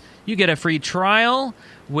 and you get a free trial,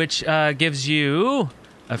 which gives you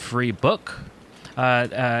a free book.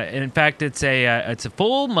 In fact, it's a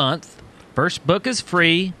full month. First book is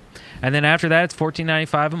free, and then after that, it's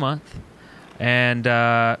 $14.95 a month. And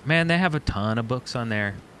man, they have a ton of books on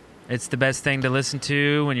there. It's the best thing to listen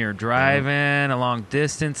to when you're driving a long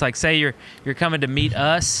distance. Like, say you're coming to meet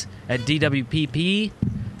us at DWPP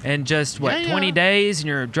in just 20 days, and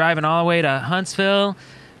you're driving all the way to Huntsville.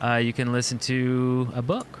 You can listen to a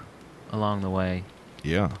book along the way.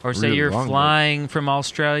 Yeah. Or say you're flying from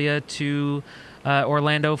Australia to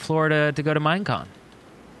Orlando, Florida to go to Minecon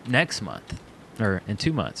next month or in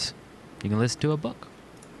 2 months. You can listen to a book.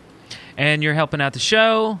 And you're helping out the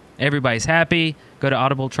show. Everybody's happy. Go to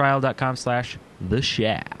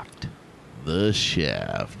audibletrial.com/theshaft. The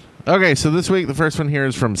Shaft. Okay, so this week the first one here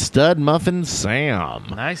is from Stud Muffin Sam.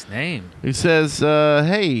 Nice name. Who says,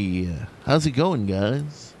 hey, how's it going,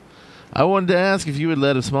 guys? I wanted to ask if you would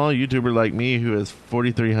let a small YouTuber like me who has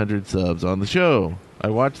 4,300 subs on the show. I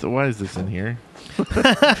watched why is this in here?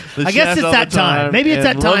 I guess it's that time. Maybe it's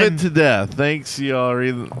that time. Love it to death. Thanks, y'all.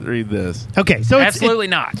 Read this. Okay, so absolutely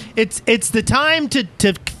not. It's the time to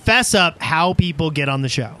fess up how people get on the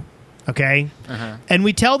show. Okay, and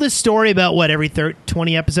we tell this story about every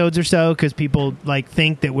 20 episodes or so because people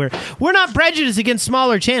think that we're not prejudiced against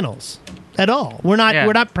smaller channels at all. We're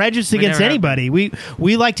not prejudiced against anybody.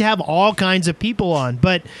 We like to have all kinds of people on,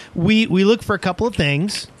 but we look for a couple of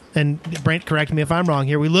things. And Brent, correct me if I'm wrong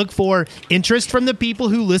here. We look for interest from the people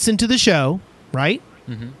who listen to the show, right?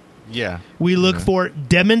 Mm-hmm. Yeah. We look for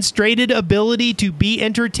demonstrated ability to be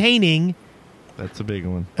entertaining. That's a big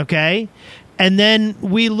one. Okay. And then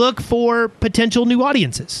we look for potential new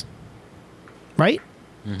audiences, right?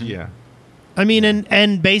 Mm-hmm. Yeah. I mean,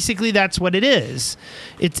 and basically that's what it is.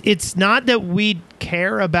 It's not that we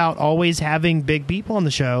care about always having big people on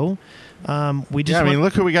the show. We just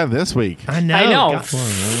look who we got this week. I know. What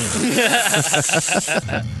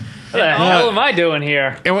the hell am I doing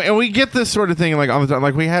here? And we get this sort of thing all the time.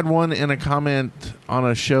 Like we had one in a comment on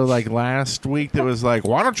a show last week that was like,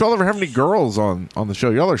 "Why don't y'all ever have any girls on the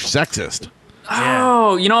show? Y'all are sexist."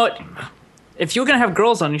 Oh, you know what? If you were gonna have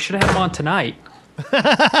girls on, you should have had them on tonight.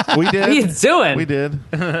 We did. What are you doing? We did.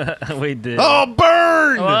 We did. Oh,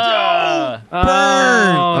 burn! Burn!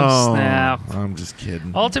 Oh, snap. I'm just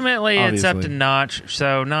kidding. Ultimately, it's up to Obviously. Notch.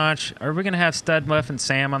 So, Notch, are we going to have Stud Muffin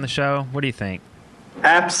Sam on the show? What do you think?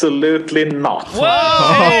 Absolutely not.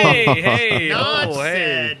 Whoa! Hey! Notch Oh,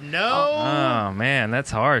 hey. said no. Oh, man,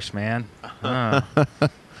 that's harsh, man. But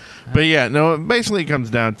yeah, no. Basically, it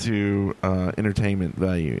comes down to entertainment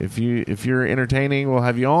value. If you're entertaining, we'll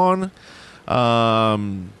have you on.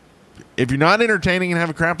 If you're not entertaining and have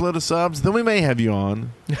a crap load of subs, then we may have you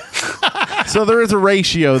on. So there is a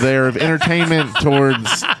ratio there of entertainment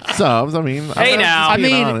towards subs. I mean, Hey, now. I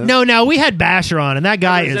mean, no, we had Basher on, and that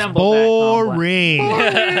guy is resemble that boring.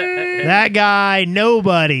 That guy,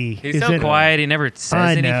 nobody. He's is so in- quiet. He never I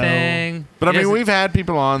says know. anything. But I He mean, doesn't- we've had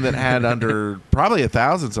people on that had under probably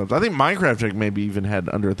 1,000 subs. I think Minecraft Chick maybe even had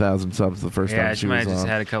under 1,000 subs the first Yeah, time she she might was have just on.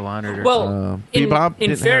 had a couple hundred or Well, Bebop in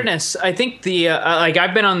didn't fairness, I think the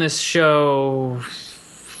I've been on this show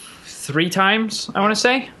 3 times, I want to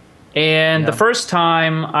say, and the first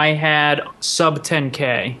time I had sub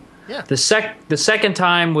 10K. Yeah. The second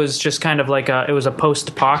time was just kind of it was a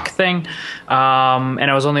post-POC thing,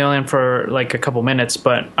 and I was only on for a couple minutes,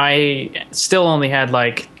 but I still only had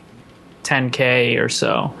 10K or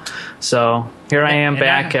so. So here I am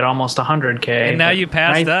back at almost 100K. And now But you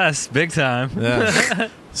passed I- us big time. Yeah.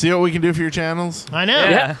 See what we can do for your channels? I know.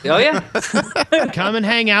 Yeah. Oh yeah. Come and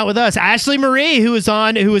hang out with us. Ashley Marie, who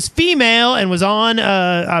was female and was on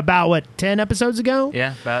about 10 episodes ago.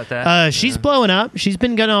 Yeah, about that. She's blowing up. She's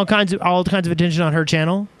been getting all kinds of attention on her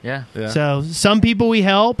channel. Yeah. So some people we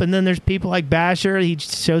help, and then there's people like Basher. He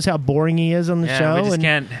shows how boring he is on the show. We just and,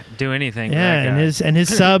 can't do anything. yeah, for that guy. and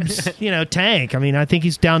his subs, tank. I mean, I think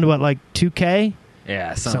he's down to 2K.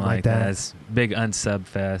 Yeah, something Something like like that. that. It's big unsub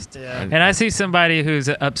fest. Yeah. And I see somebody who's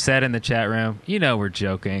upset in the chat room. You know we're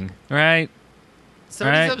joking, right?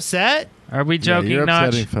 Somebody's Right. upset. Are we joking, you're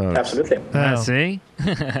Notch? upsetting folks. Absolutely. Oh. See?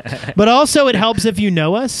 But also, it helps if you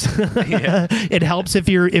know us. It helps if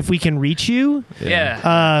we can reach you.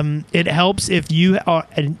 Yeah. It helps if you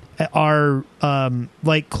are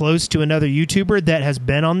like close to another YouTuber that has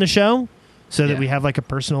been on the show, so that Yeah. we have like a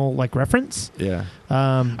personal like reference. Yeah.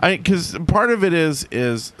 Because part of it is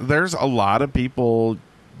there's a lot of people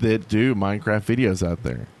that do Minecraft videos out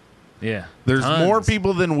there. Yeah. There's Tons. more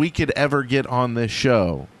people than we could ever get on this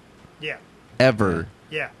show. Yeah. Ever.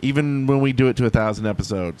 Yeah. Even when we do it to 1,000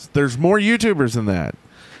 episodes. There's more YouTubers than that.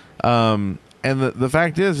 And the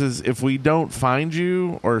fact is if we don't find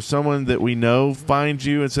you, or someone that we know finds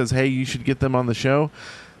you and says, hey, you should get them on the show,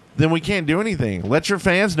 then we can't do anything. Let your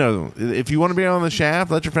fans know. If you want to be on the Shaft,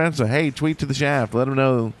 let your fans know, hey, tweet to the Shaft. Let them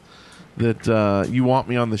know that you want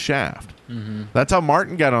me on the Shaft. Mm-hmm. That's how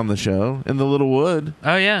Martin got on the show, in the Little Wood.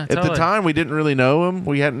 Oh, yeah. At the time, we didn't really know him.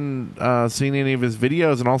 We hadn't seen any of his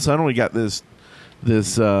videos, and all of a sudden we got this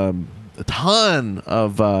ton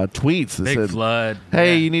of tweets that Big said, flood.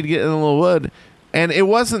 hey, Yeah. you need to get in the Little Wood. And it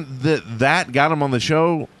wasn't that got him on the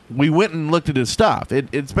show. We went and looked at his stuff.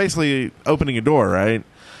 It's basically opening a door, right?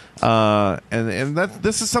 And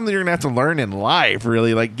this is something you're gonna have to learn in life,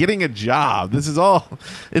 really, like getting a job. It's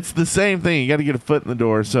the same thing. You got to get a foot in the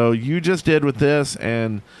door. So you just did with this,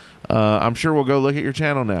 and I'm sure we'll go look at your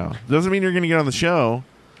channel now. Doesn't mean you're gonna get on the show.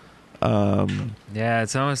 Yeah,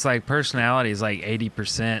 it's almost like personality is like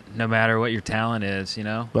 80%, no matter what your talent is, you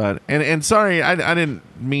know? But and sorry, I didn't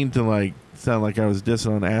mean to like sound like I was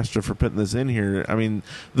dissing on Astra for putting this in here. I mean,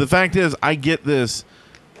 the fact is, I get this.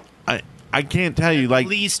 I can't tell you, like, At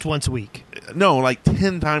least once a week. no, like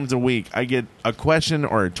 10 times a week, I get a question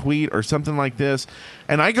or a tweet or something like this,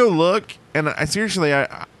 and I go look, and I seriously,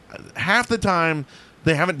 I half the time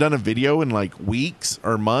they haven't done a video in like weeks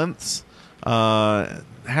or months.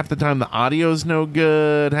 Half the time the audio's no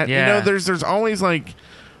good. You know, there's always like,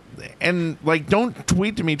 and like, don't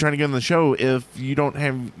tweet to me trying to get on the show if you don't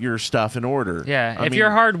have your stuff in order. Yeah, if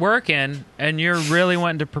you're hardworking and you're really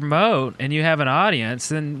wanting to promote and you have an audience,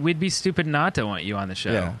 then we'd be stupid not to want you on the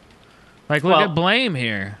show. Yeah. Like, look at Blame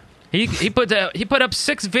here. He put up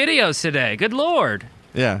 6 videos today. Good Lord.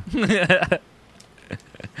 Yeah.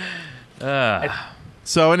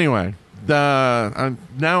 So anyway, now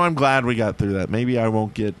I'm glad we got through that. Maybe I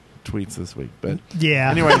won't get tweets this week, but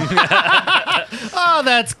Yeah. anyway. Oh,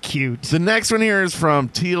 that's cute. The next one here is from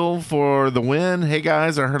Teal for the win. Hey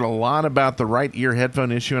guys, I heard a lot about the right ear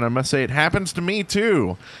headphone issue, and I must say it happens to me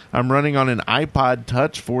too. I'm running on an iPod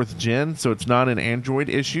Touch 4th gen, so it's not an Android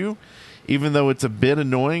issue. Even though it's a bit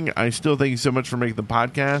annoying, I still thank you so much for making the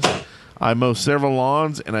podcast. I mow several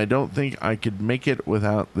lawns, and I don't think I could make it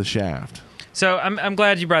without the Shaft. So I'm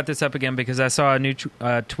glad you brought this up again, because I saw a new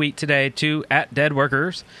tweet today to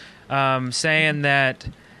 @deadworkers saying that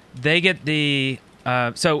they get the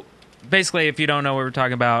so basically, if you don't know what we're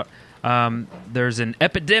talking about, there's an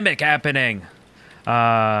epidemic happening.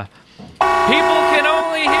 People can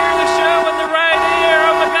only hear the show in the right ear.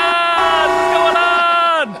 Oh my God, what's going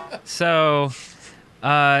on? So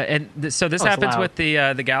so this happens loud. with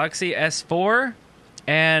the Galaxy S4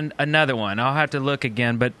 and another one. I'll have to look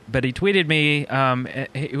again, but he tweeted me.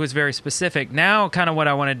 It was very specific. Now, kind of what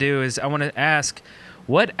I want to do is I want to ask,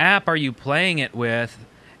 what app are you playing it with?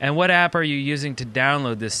 And what app are you using to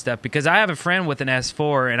download this stuff? Because I have a friend with an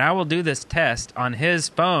S4, and I will do this test on his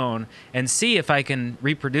phone and see if I can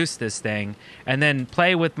reproduce this thing, and then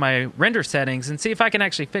play with my render settings and see if I can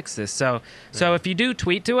actually fix this. So if you do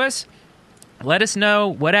tweet to us, let us know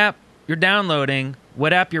what app you're downloading,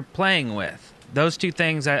 what app you're playing with. Those two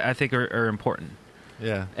things I think are important.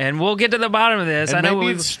 Yeah. And we'll get to the bottom of this. And I know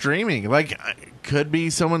maybe it's streaming. Like, could be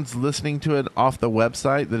someone's listening to it off the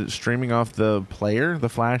website that it's streaming off the player, the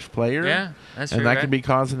Flash player. Yeah, that's and true, that right? could be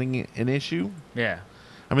causing an issue. Yeah.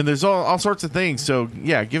 I mean, there's all sorts of things. So,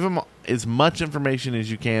 yeah, give them as much information as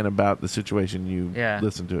you can about the situation you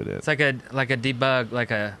listen to it in. It's like a debug, like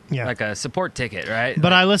a support ticket, right?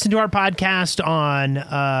 But I listen to our podcast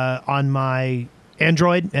on my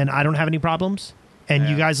Android, and I don't have any problems. And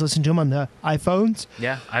you guys listen to them on the iPhones?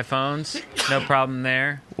 Yeah, iPhones, no problem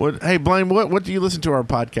there. Hey, Blame, what do you listen to our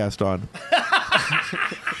podcast on?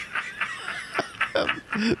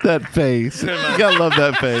 That face. You gotta love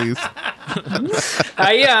that face.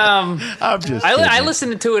 I'm just I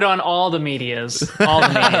listen to it on all the medias,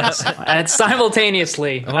 and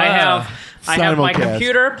simultaneously. I have my Simulcast.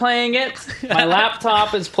 computer playing it. My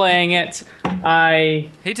laptop is playing it. I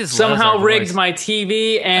He just somehow loves our rigged voice. my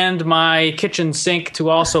TV and my kitchen sink to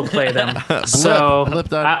also play them. So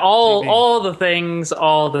Blipped on all TV. all the things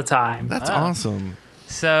all the time. That's awesome.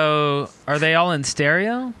 So, are they all in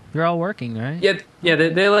stereo? You're all working, right? Yeah,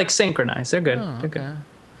 they're like synchronized. They're good. Oh, They're good. okay.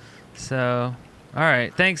 So, all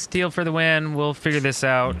right. Thanks, Teal, for the win. We'll figure this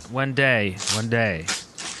out one day. One day.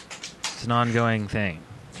 It's an ongoing thing.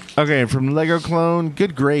 Okay, from Lego Clone,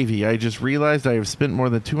 good gravy. I just realized I have spent more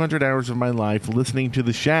than 200 hours of my life listening to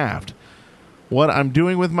The Shaft. What I'm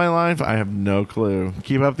doing with my life, I have no clue.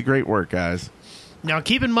 Keep up the great work, guys. Now,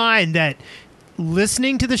 keep in mind that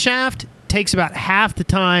listening to The Shaft takes about half the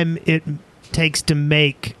time it takes to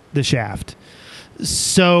make The Shaft.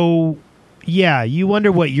 So, yeah, you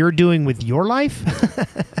wonder what you're doing with your life?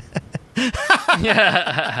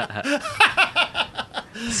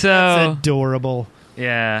 So That's adorable.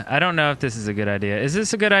 Yeah, I don't know if this is a good idea. Is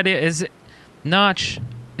this a good idea? Is it, Notch,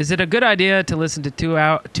 is it a good idea to listen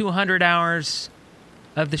to 200 hours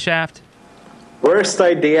of The Shaft? Worst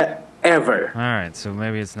idea ever. All right, so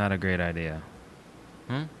maybe it's not a great idea.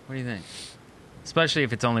 What do you think? Especially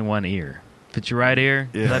if it's only one ear. If it's your right ear,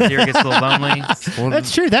 left ear gets a little lonely.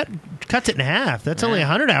 That's true. That cuts it in half. That's only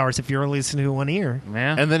 100 hours if you're only listening to one ear.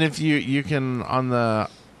 Yeah. And then if you can on the,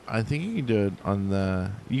 I think you can do it on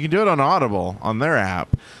the, you can do it on Audible on their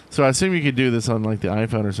app. So I assume you could do this on like the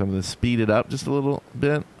iPhone or something to speed it up just a little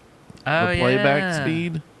bit. Oh, the playback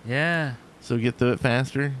speed. Yeah. So get through it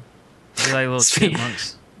faster. You're like little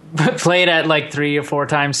chipmunks. Play it at like 3 or 4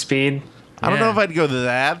 times speed. I don't know if I'd go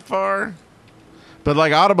that far. But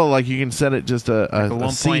like Audible, like you can set it just a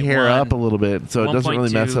C hair up a little bit, so it doesn't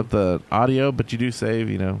really mess up the audio, but you do save,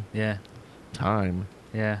 time.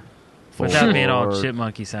 Yeah. Without being all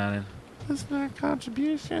chipmunky sounding. Listener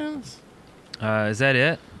contributions. Is that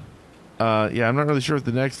it? Yeah, I'm not really sure what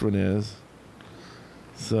the next one is.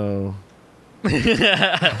 So.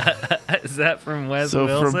 Is that from Wes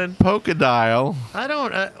Wilson? From Polkadile. I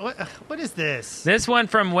don't. What is this? This one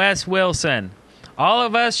from Wes Wilson. All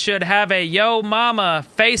of us should have a Yo Mama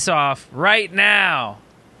face-off right now.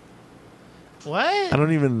 What? I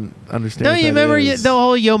don't even understand. Don't what you that remember is. the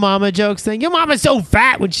whole Yo Mama jokes thing? Yo Mama's so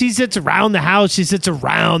fat when she sits around the house, she sits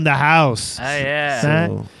around the house. Oh, yeah.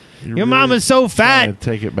 So Your mama's so fat.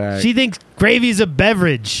 Take it back. She thinks gravy's a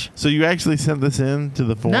beverage. So you actually sent this in to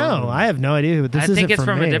the forum? No, I have no idea. But this I think isn't it's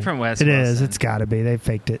from me. a different Wes It Wilson. is. It's got to be. They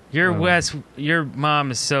faked it. Your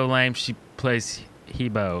mom is so lame she plays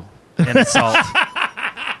Hebo in Assault.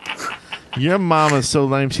 Your mama's so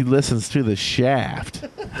lame she listens to The Shaft.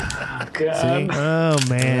 Oh, God. Oh,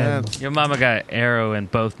 man. Yeah. Your mama got an arrow in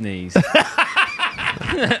both knees.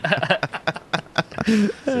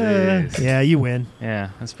 Yeah, you win.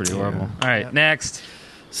 Yeah, that's pretty horrible. All right, next.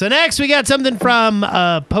 So next, we got something from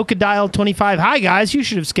Polkadile25. Hi, guys. You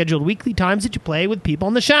should have scheduled weekly times that you play with people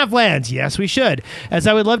on the Shaftlands. Yes, we should, as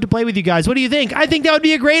I would love to play with you guys. What do you think? I think that would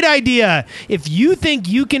be a great idea. If you think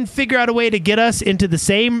you can figure out a way to get us into the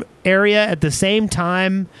same area at the same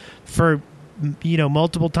time for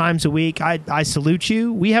multiple times a week, I salute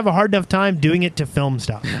you. We have a hard enough time doing it to film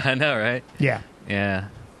stuff. I know, right? Yeah. Yeah,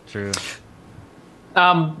 true.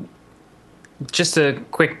 Just a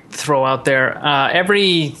quick throw out there. Not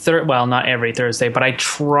every Thursday, but I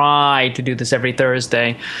try to do this every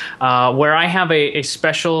Thursday, where I have a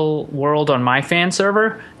special world on my fan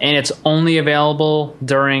server, and it's only available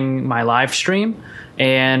during my live stream.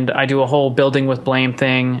 And I do a whole building with blame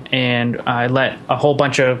thing, and I let a whole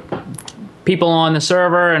bunch of people on the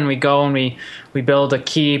server, and we go and we build a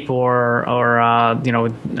keep, or I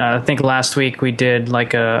think last week we did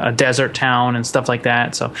like a desert town and stuff like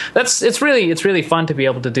that. So it's really fun to be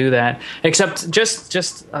able to do that. Except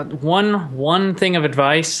just one thing of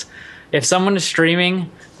advice: if someone is streaming,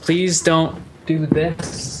 please don't do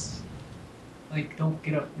this. Like, don't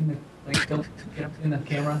get up in the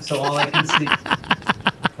camera, so all I can see.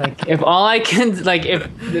 Because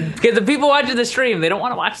the people watching the stream, they don't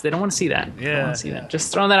want to watch. They don't want to see that. Yeah, they don't want to see that.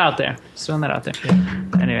 Just throwing that out there.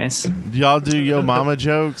 Anyways, Do y'all do Yo Mama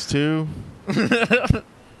jokes too? Is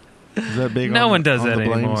that big? No one does on that the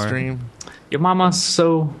Blame anymore. Stream? your mama's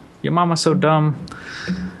so dumb.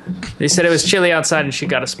 They said it was chilly outside, and she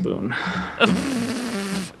got a spoon. I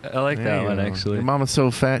like that one, actually. Your mama's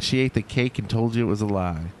so fat she ate the cake and told you it was a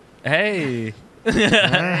lie. Hey.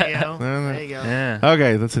 There you go. There you go. Yeah.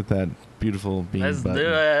 Okay, let's hit that beautiful bean Let's button.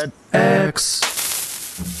 do it.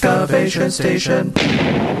 Excavation Station.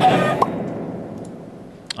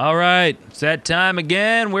 All right, it's that time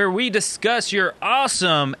again where we discuss your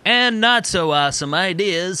awesome and not so awesome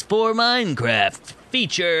ideas for Minecraft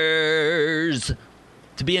features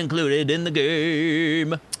to be included in the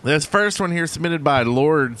game. This first one here submitted by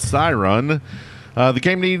Lord Siron. The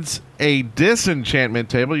game needs a disenchantment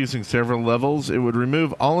table using several levels. It would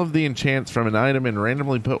remove all of the enchants from an item and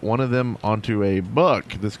randomly put one of them onto a book.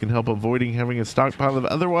 This can help avoiding having a stockpile of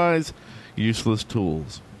otherwise useless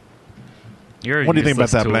tools. What do you think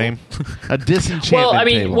about that, Blame? A disenchantment Well, I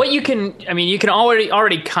mean, table. what you can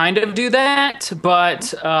already kind of do that,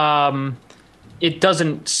 but it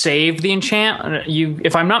doesn't save the enchant.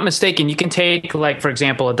 If I'm not mistaken, you can take, like, for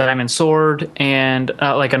example, a diamond sword and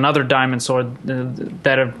like another diamond sword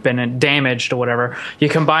that have been damaged or whatever. You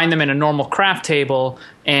combine them in a normal craft table,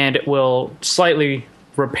 and it will slightly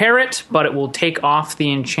repair it, but it will take off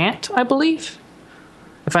the enchant, I believe.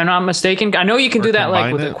 If I'm not mistaken, I know you can do that,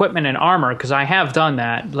 like, with equipment and armor, because I have done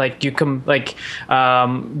that. Like, you can, like,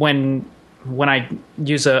 when I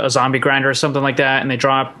use a zombie grinder or something like that, and they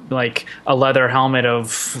drop, like, a leather helmet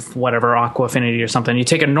of whatever, Aqua Affinity or something, you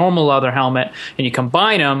take a normal leather helmet and you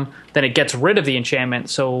combine them, then it gets rid of the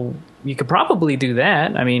enchantment. So you could probably do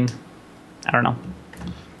that. I mean, I don't know.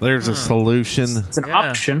 There's a solution. It's an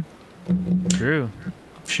option. True.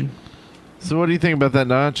 Option. So what do you think about that,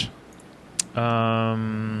 Notch? Sure,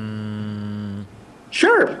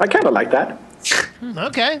 I kind of like that.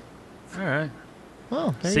 Okay. All right.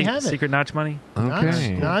 Well, there you have it. Secret notch money.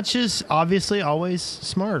 Okay. Notch is obviously always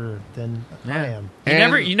smarter than I am.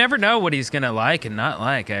 You never know what he's gonna like and not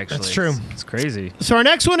like. Actually, That's true. It's crazy. So our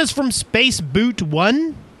next one is from Space Boot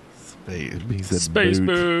 1. Space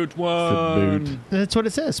Boot 1. That's what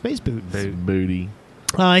it says, Space Boot. Booty.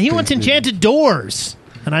 He wants enchanted doors.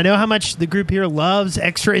 And I know how much the group here loves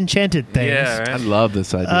extra enchanted things. Yeah, right? I love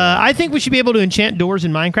this idea. I think we should be able to enchant doors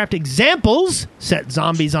in Minecraft. Examples: set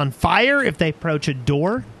zombies on fire if they approach a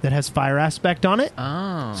door that has fire aspect on it.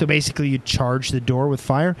 Oh. So basically you charge the door with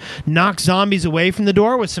fire. Knock zombies away from the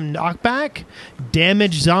door with some knockback.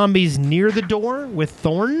 Damage zombies near the door with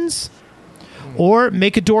thorns. Or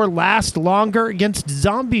make a door last longer against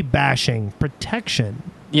zombie bashing. Protection.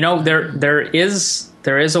 You know, there is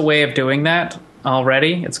a way of doing that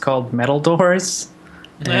already. It's called metal doors.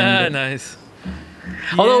 Nice.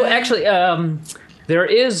 Although, actually, there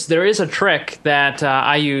is a trick that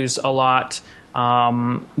I use a lot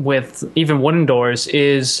with even wooden doors.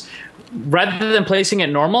 Is rather than placing it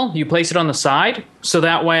normal, you place it on the side, so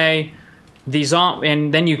that way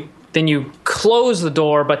and then you close the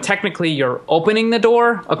door, but technically you're opening the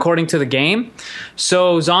door according to the game.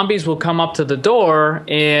 So zombies will come up to the door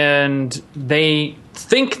and they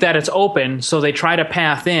think that it's open, so they try to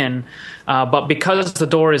path in. But because the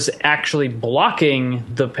door is actually blocking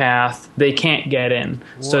the path, they can't get in.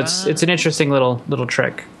 So it's an interesting little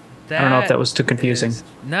trick. I don't know if that was too confusing.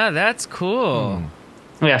 No, that's cool.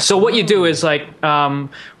 Yeah. So what you do is, like,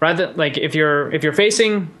 rather, like, if you're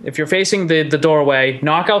facing the doorway,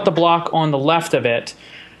 knock out the block on the left of it,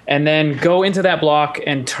 and then go into that block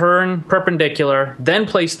and turn perpendicular, then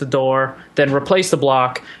place the door, then replace the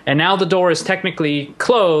block, and now the door is technically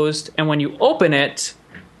closed, and when you open it,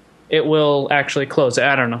 it will actually close it.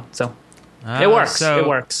 I don't know. So it works. It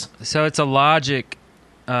works. So it's a logic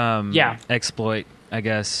exploit, I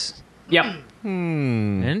guess. Yep.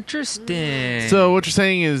 Interesting. So what you're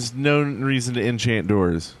saying is no reason to enchant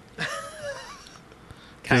doors.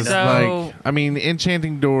 Kind of. Like, I mean,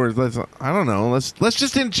 enchanting doors. I don't know. Let's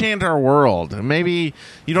just enchant our world. Maybe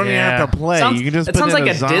you don't even have to play. You can just. It put sounds in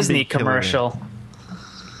like a zombie Disney killer. commercial.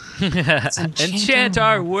 Enchant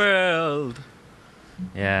our world.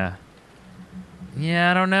 Yeah.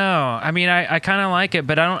 Yeah, I don't know. I mean, I kind of like it,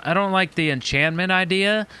 but I don't like the enchantment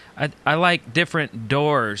idea. I like different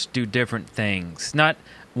doors do different things. Not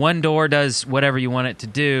one door does whatever you want it to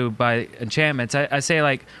do by enchantments. I say,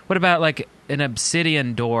 like, what about, like, an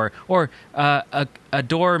obsidian door or a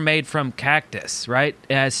door made from cactus, right?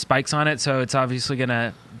 It has spikes on it, so it's obviously going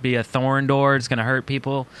to be a thorn door. It's going to hurt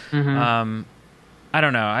people. Mm-hmm. I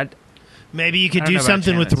don't know. Maybe you could do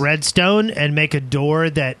something with redstone and make a door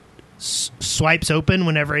that swipes open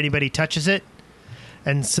whenever anybody touches it,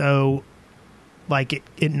 and so, like,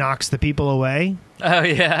 it knocks the people away. Oh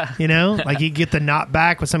yeah, you know, like you get the knock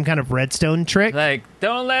back with some kind of redstone trick. Like,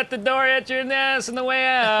 don't let the door hit your nest on the way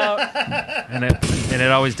out, and it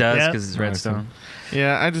always does because it's redstone.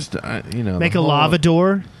 Yeah, I just make a lava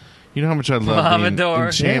door. You know how much I love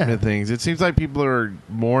enchantment things. It seems like people are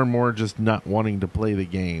more and more just not wanting to play the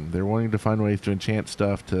game. They're wanting to find ways to enchant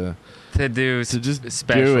stuff to just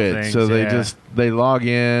special do it. things, so they log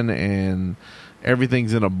in and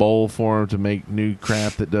everything's in a bowl for them to make new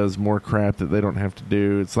crap that does more crap that they don't have to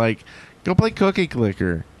do. It's like, go play Cookie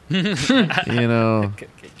Clicker. Just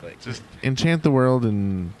enchant the world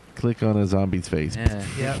and click on a zombie's face. Yeah,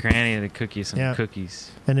 yep. Granny to cook you some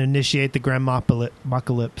cookies. And initiate the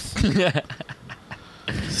Grandmopocalypse.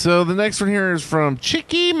 So the next one here is from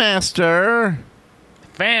Chicky Master.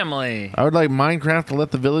 Family. I would like Minecraft to let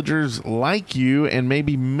the villagers like you and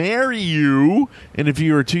maybe marry you. And if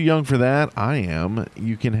you are too young for that, I am.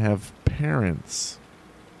 You can have parents.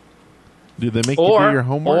 Do they make you do your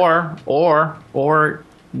homework? Or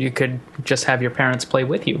you could just have your parents play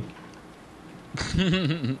with you.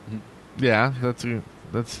 Yeah,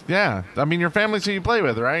 that's yeah. I mean, your family's who you play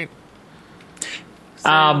with, right?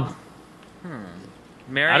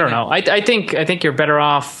 Marrying I don't know. I think you're better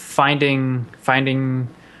off finding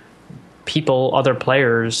people, other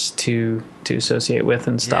players to associate with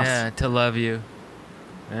and stuff. Yeah, to love you.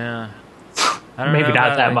 Yeah. I don't Maybe know not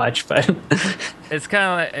about, that like, much, but it's kind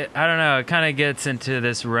of like, I don't know. It kind of gets into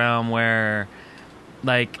this realm where,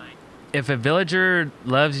 like, if a villager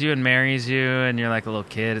loves you and marries you, and you're like a little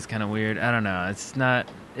kid, it's kind of weird. I don't know. It's not.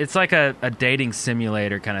 It's like a dating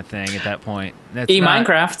simulator kind of thing at that point.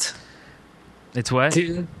 Minecraft. It's what?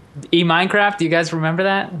 Minecraft. Do you guys remember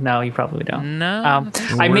that? No, you probably don't. No.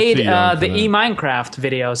 I made the that. Minecraft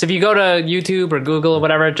videos. If you go to YouTube or Google or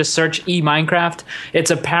whatever, just search Minecraft. It's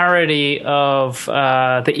a parody of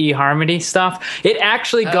the eHarmony stuff. It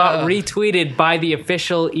actually got retweeted by the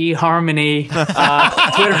official eHarmony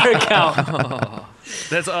Twitter account.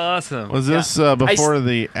 That's awesome. Was this before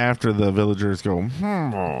after the villagers go?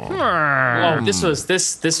 Oh, this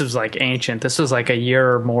was like ancient. This was like a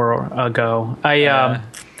year or more ago. I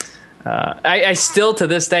still to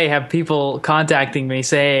this day have people contacting me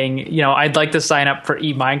saying, I'd like to sign up for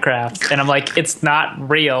Minecraft, and I'm like, it's not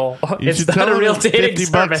real. It's not a real dating $50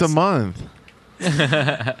 service. a month.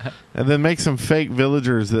 And then make some fake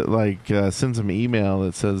villagers that send some email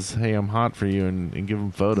that says, "Hey, I'm hot for you," and give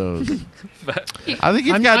them photos. I think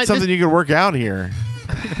you've got something you could work out here.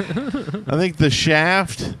 I think the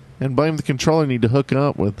Shaft and Blame the Controller need to hook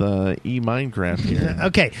up with Minecraft here.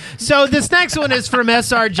 Okay, so this next one is from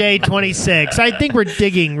SRJ26. I think we're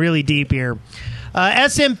digging really deep here.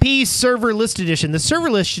 SMP Server List Edition. The server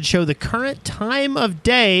list should show the current time of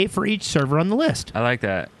day for each server on the list. I like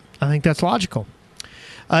that. I think that's logical.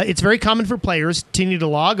 It's very common for players to need to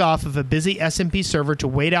log off of a busy SMP server to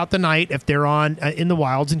wait out the night if they're on in the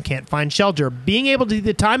wilds and can't find shelter. Being able to see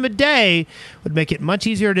the time of day would make it much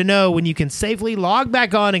easier to know when you can safely log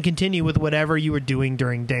back on and continue with whatever you were doing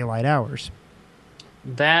during daylight hours.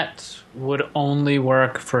 That would only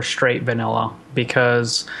work for straight vanilla,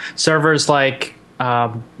 because servers like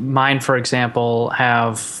mine, for example,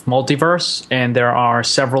 have multiverse, and there are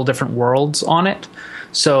several different worlds on it.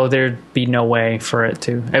 So there'd be no way for it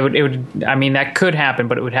to. It would. I mean, that could happen,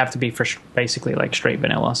 but it would have to be for basically like straight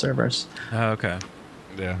vanilla servers. Oh, okay.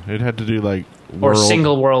 Yeah, it had to do like or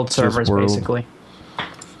single world servers, basically.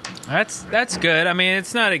 That's good. I mean,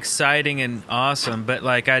 it's not exciting and awesome, but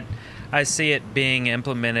like I see it being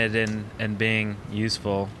implemented and being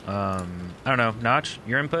useful. I don't know, Notch,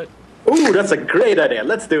 your input? Ooh, that's a great idea.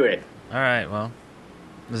 Let's do it. All right, well,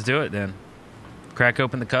 let's do it then. Crack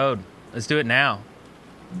open the code. Let's do it now.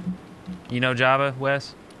 You know Java,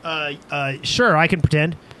 Wes? Sure, I can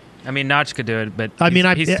pretend. I mean, Notch could do it, but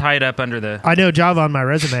he's tied up under the... I know Java on my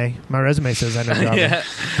reseme. My resume says I know Java. Yeah,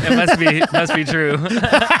 it must be true.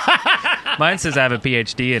 Mine says I have a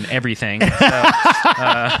PhD in everything.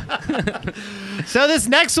 So this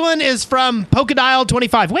next one is from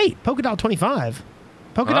Polkadile25. Wait, Polkadile25?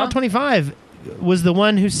 Polkadile25 was the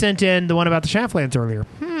one who sent in the one about the Shaftlands earlier.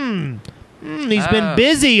 He's been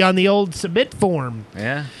busy on the old submit form.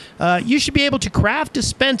 Yeah. You should be able to craft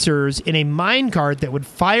dispensers in a minecart that would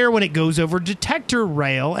fire when it goes over detector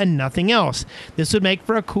rail and nothing else. This would make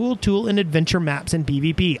for a cool tool in adventure maps and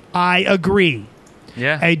PvP. I agree.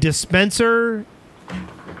 Yeah. A dispenser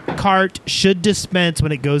cart should dispense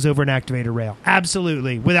when it goes over an activator rail.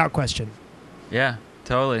 Absolutely, without question. Yeah,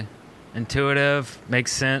 totally. Intuitive,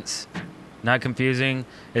 makes sense. Not confusing.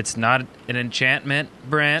 It's not an enchantment,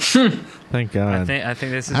 Brent. Thank God. I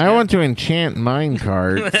think this is I good. want to enchant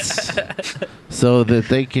minecarts so that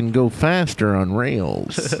they can go faster on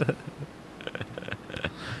rails.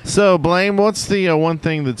 So, Blame, what's the one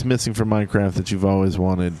thing that's missing from Minecraft that you've always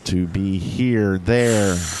wanted to be here,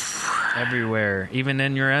 there? Everywhere, even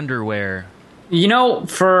in your underwear. You know,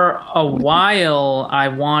 for a while, I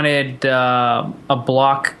wanted a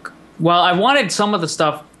block. Well, I wanted some of the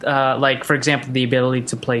stuff, like, for example, the ability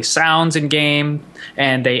to play sounds in game,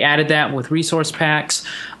 and they added that with resource packs.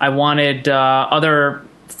 I wanted other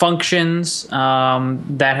functions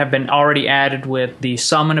that have been already added with the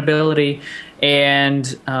summon ability,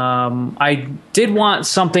 and I did want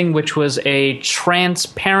something which was a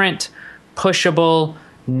transparent, pushable,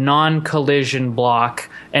 non-collision block.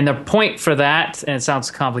 And the point for that, and it sounds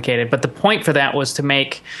complicated, but the point for that was to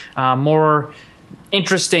make more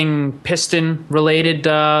interesting piston-related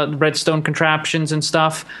redstone contraptions and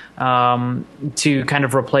stuff to kind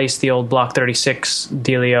of replace the old Block 36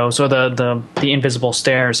 dealios or the invisible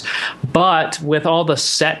stairs. But with all the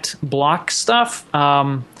set block stuff,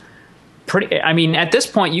 at this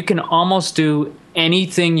point, you can almost do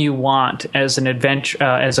anything you want as an adventure,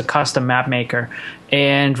 as a custom map maker.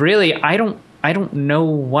 And really, I don't know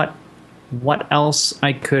what else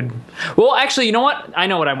I could... Well, actually, you know what? I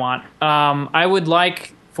know what I want. I would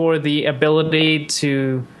like for the ability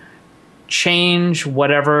to change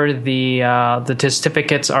whatever the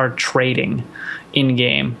certificates are trading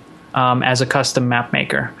in-game as a custom map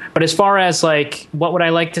maker. But as far as, like, what would I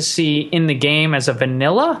like to see in the game as a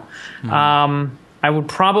vanilla, I would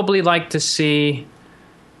probably like to see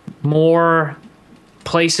more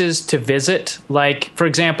places to visit. Like, for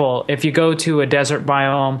example, if you go to a desert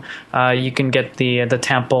biome, you can get the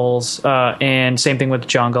temples, and same thing with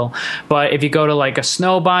jungle. But if you go to like a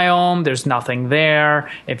snow biome, there's nothing there.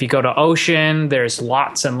 If you go to ocean, there's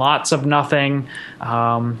lots and lots of nothing.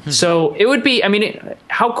 So it would be,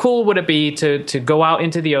 how cool would it be to go out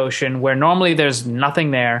into the ocean where normally there's nothing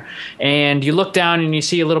there, and you look down and you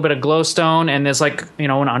see a little bit of glowstone, and there's like, an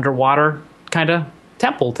underwater kind of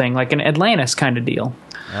temple thing, like an Atlantis kind of deal.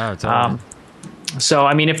 Oh, totally. So,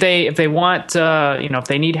 if they want, if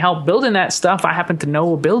they need help building that stuff, I happen to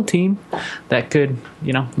know a build team that could,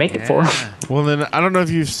 make it for them. Well, then, I don't know if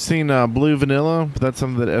you've seen Blue Vanilla, but that's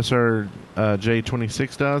something that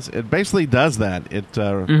SRJ26 does. It basically does that. It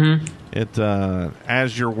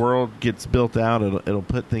as your world gets built out, it'll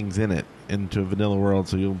put things in it into a vanilla world,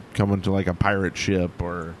 so you'll come into like a pirate ship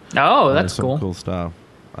or that's some cool stuff.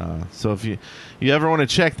 So if you ever want to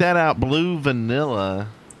check that out, Blue Vanilla.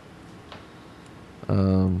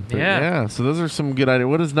 So those are some good ideas.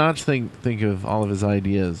 What does Notch think of all of his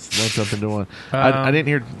ideas? What's up into one? I didn't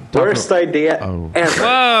hear. Worst idea ever.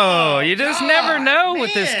 Whoa! You just never know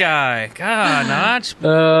with this guy. God, Notch. Hey,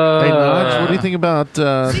 Notch, what do you think about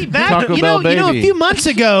Taco Bell Baby? A few months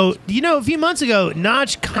ago,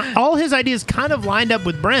 Notch, all his ideas kind of lined up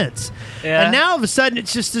with Brent's. Yeah. And now all of a sudden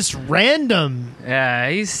it's just this random. Yeah,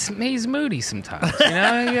 he's moody sometimes.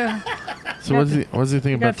 Yeah. So what does he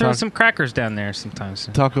think about throw some crackers down there sometimes.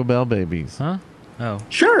 Taco Bell babies? Huh? Oh.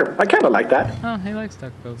 Sure, I kind of like that. Oh, he likes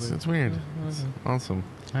Taco Bell babies. It's weird. It's awesome.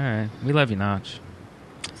 All right, we love you, Notch.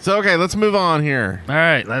 So okay, let's move on here. All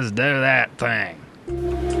right, let's do that thing.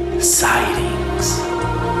 Sightings.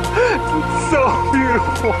 So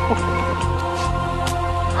beautiful.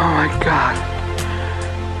 Oh my god.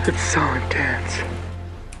 It's so intense.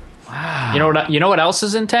 Wow. You know what else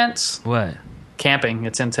is intense? What? Camping.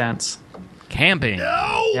 It's intense. Camping.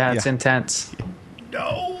 Yeah, it's intense.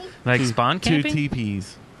 Like spawn Two camping?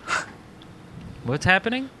 teepees. What's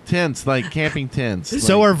happening? Tents, like camping tents.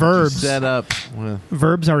 So are verbs. Set up.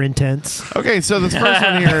 Verbs are intense. Okay, so this first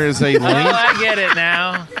one here is a link. I get it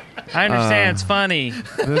now. I understand. It's funny.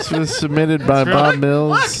 This was submitted by Bob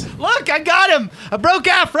Mills. Look, I got him. I broke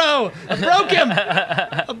Afro. I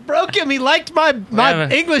broke him. He liked my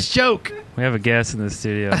English joke. We have a guest in the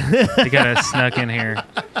studio. He got us snuck in here.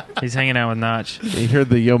 He's hanging out with Notch. He heard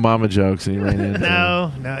the Yo Mama jokes and he ran in.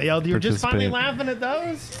 No, y'all, you're just finally laughing at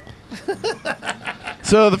those?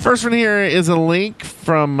 So the first one here is a link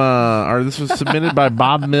from, this was submitted by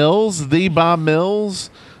Bob Mills, the Bob Mills,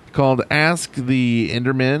 called Ask the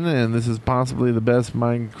Endermen, and this is possibly the best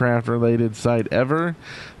Minecraft-related site ever.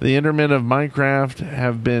 The Endermen of Minecraft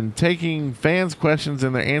have been taking fans' questions,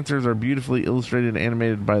 and their answers are beautifully illustrated and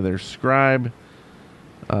animated by their scribe.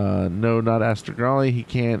 No, not Astrogrolly. He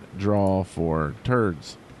can't draw for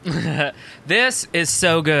turds. This is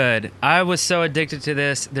so good. I was so addicted to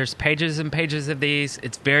this. There's pages and pages of these.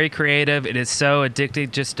 It's very creative. It is so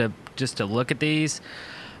addictive just to look at these.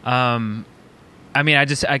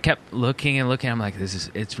 I kept looking and looking. I'm like,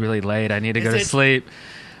 it's really late. I need to go to sleep.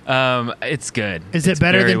 It's good. Is it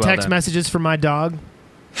better than text messages from my dog?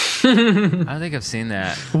 I don't think I've seen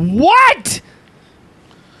that. What?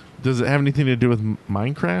 Does it have anything to do with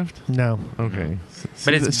Minecraft? No. Okay.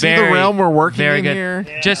 But it's see the realm we're working very in good. here?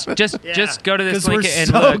 Yeah. Just go to this link we're and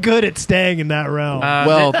so look. good at staying in that realm.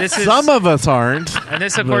 Some of us aren't. And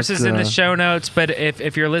this, of course, is in the show notes. But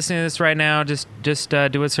if you're listening to this right now, just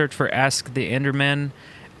do a search for Ask the Enderman.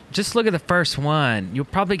 Just look at the first one. You'll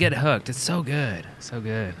probably get hooked. It's so good. So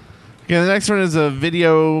good. Yeah, the next one is a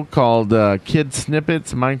video called Kid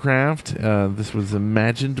Snippets Minecraft. This was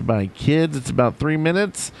imagined by kids. It's about 3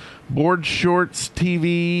 minutes. Board Shorts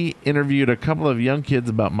TV interviewed a couple of young kids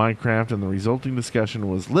about Minecraft, and the resulting discussion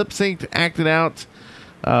was lip-synced, acted out,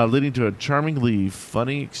 leading to a charmingly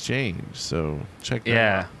funny exchange. So check that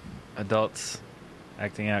out. Adults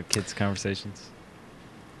acting out kids' conversations.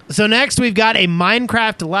 So next we've got a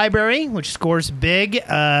Minecraft library, which scores big.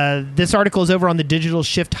 This article is over on the Digital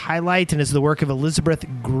Shift highlight and is the work of Elizabeth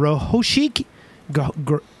Grohoski,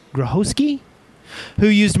 who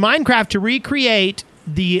used Minecraft to recreate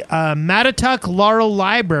the Mattatuck Laurel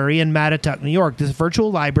Library in Mattatuck, New York. This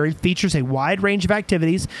virtual library features a wide range of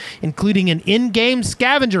activities, including an in-game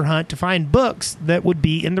scavenger hunt to find books that would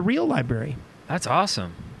be in the real library. That's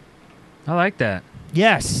awesome. I like that.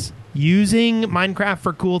 Yes. Using Minecraft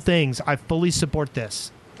for cool things. I fully support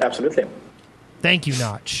this. Absolutely. Thank you,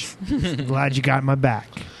 Notch. Glad you got my back.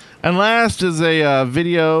 And last is a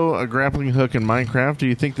video, a grappling hook in Minecraft. Do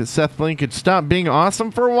you think that Seth Blink could stop being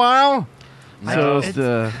awesome for a while? No.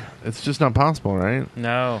 So it's just not possible, right?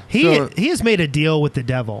 No. He has made a deal with the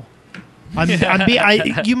devil.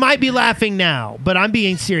 You might be laughing now, but I'm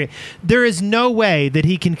being serious. There is no way that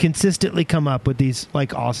he can consistently come up with these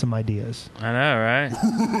like awesome ideas. I know, right?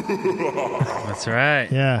 That's right.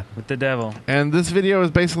 Yeah. With the devil. And this video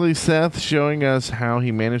is basically Seth showing us how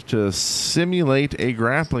he managed to simulate a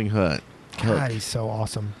grappling hook. God, he's so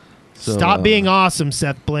awesome. So, Stop being awesome,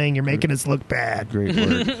 Seth Bling. You're making us look bad. Great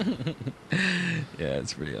work. Yeah,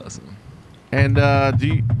 it's pretty awesome. And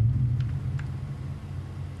do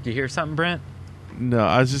you hear something, Brent? No,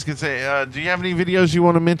 I was just gonna say, do you have any videos you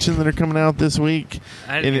want to mention that are coming out this week?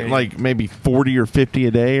 I didn't hear you. Like maybe 40 or 50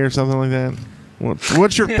 a day or something like that.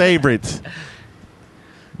 What's your favorite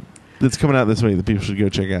that's coming out this week that people should go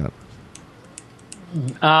check out?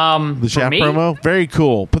 The Shaft promo, very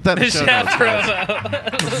cool. Put that in the show notes,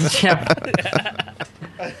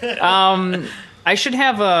 promo. I should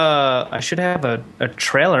have a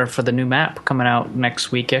trailer for the new map coming out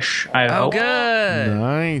next weekish. I hope. Good.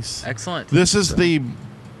 Nice. Excellent. This is the.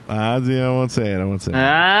 I won't say it. It's the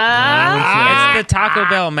Taco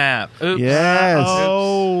Bell map. Oops. Yes.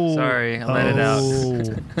 Oh. Sorry, I let it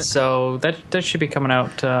out. So that should be coming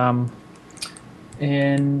out.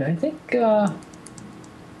 And I think I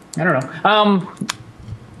don't know.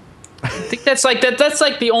 I think that's like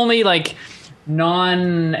the only like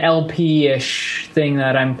non-LP-ish thing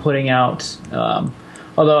that I'm putting out.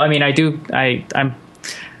 Although I mean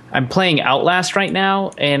I'm playing Outlast right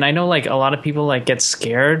now, and I know like a lot of people like get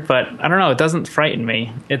scared, but I don't know, it doesn't frighten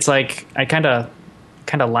me. It's like I kind of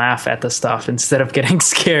laugh at the stuff instead of getting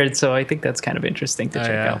scared, so I think that's kind of interesting to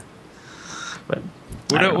check out. But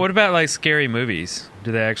what about like scary movies?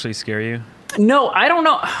 Do they actually scare you? No, I don't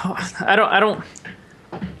know. I don't.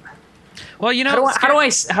 Well, you know, how do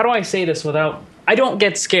I say this without? I don't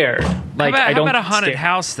get scared. Like how I don't about a haunted scared.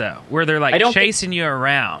 house though, where they're like chasing you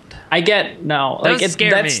around? I get no. Those Like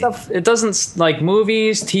scare that me. stuff. It doesn't like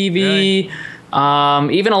movies, TV,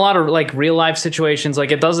 even a lot of like real life situations.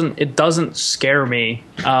 Like it doesn't scare me.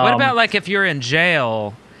 What about like if you're in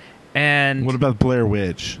jail, and what about Blair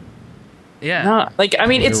Witch? Yeah, no, like I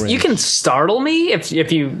mean, you can startle me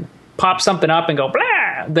if you pop something up and go blah.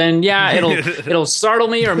 Then yeah, it'll startle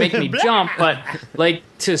me or make me jump. But like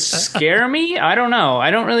to scare me, I don't know.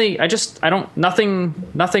 I don't really. I don't.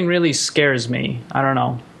 Nothing really scares me. I don't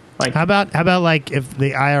know. Like how about like if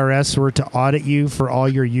the IRS were to audit you for all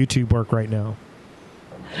your YouTube work right now?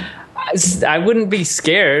 I wouldn't be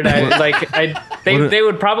scared. They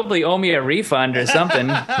would probably owe me a refund or something.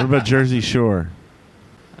 What about Jersey Shore?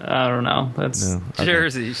 I don't know. That's No. Okay.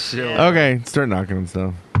 Jersey Shore. Okay, start knocking on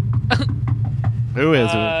stuff. Who is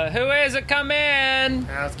it? Who is it? Come in.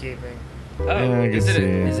 Housekeeping. Oh, Yeah, I is can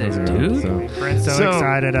it see a dude? Brent's so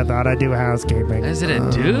excited. I thought I'd do housekeeping. Is it a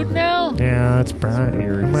dude now? Yeah, that's Brent.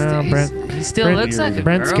 Well, Brent. He still Brent- looks like a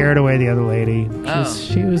Brent girl. scared away the other lady. Oh.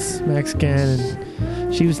 She was Mexican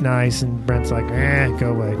and she was nice, and Brent's like, go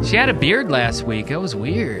away. She had a beard last week. That was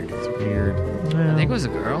weird. It's weird. I think it was a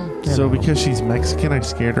girl. So because she's Mexican, I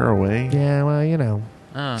scared her away? Yeah, well, you know.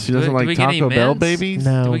 Oh, She doesn't like Taco Bell babies?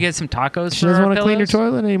 No. Do we get some tacos She for doesn't our want to clean her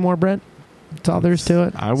pillows? toilet anymore, Brent. That's all there is to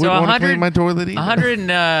it. I wouldn't want to clean my toilet either.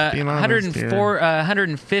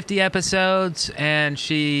 150 episodes, and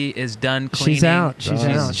she is done cleaning. She's out. She's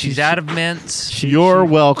out. She's out of mints. You're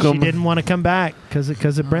welcome. She didn't want to come back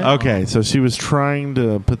because of Brent. Okay, so she was trying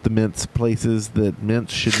to put the mints places that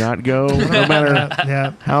mints should not go, no matter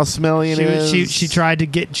Yeah. how smelly it is. She tried to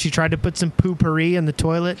put some poopery in the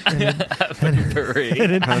toilet, and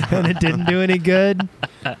it didn't do any good.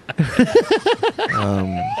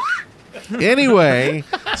 Anyway,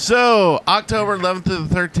 so October 11th to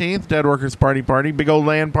the 13th, Dead Workers Party, big old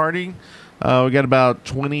land party. We got about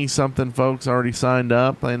 20-something folks already signed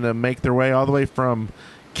up and make their way all the way from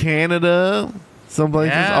Canada, some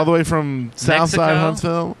places, all the way from Southside Mexico,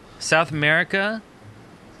 Huntsville, South America,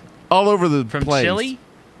 all over the from place. Chile,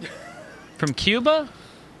 from Cuba.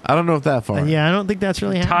 I don't know if that far. Yeah, I don't think that's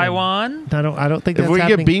really happening. Taiwan? I don't think If that's we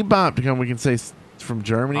happening. get Bebop to come, we can say from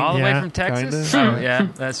Germany. All the way Yeah, from Texas? kinda. Oh, yeah,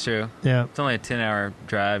 that's true. Yeah. It's only a 10-hour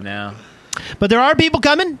drive now. But there are people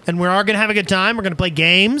coming, and we are going to have a good time. We're going to play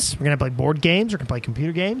games. We're going to play board games. We're going to play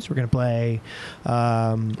computer games. We're going to play We're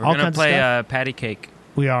all going kinds to of play stuff. patty cake.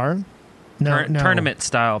 We are. No, no.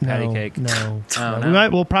 Tournament-style patty cake. No. Oh, No. no?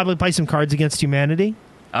 We'll probably play some Cards Against Humanity.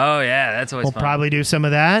 Oh, yeah, that's always We'll fun. probably do some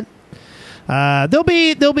of that. There'll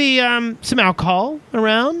be some alcohol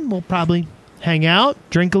around. We'll probably hang out,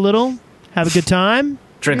 drink a little, have a good time.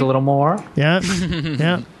 Drink a little more. Yeah,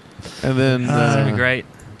 yeah. And then It's going to be great.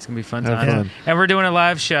 It's going to be fun have time. fun. And we're doing a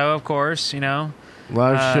live show, of course, live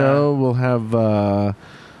show. We'll have.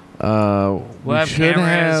 We have should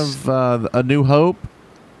cameras. have A New Hope,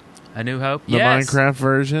 A New Hope. the Yes. Minecraft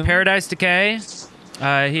version. Paradise Decay.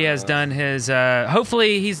 He has done his.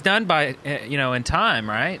 Hopefully, he's done by in time,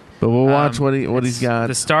 right? But we'll watch what it's he's got.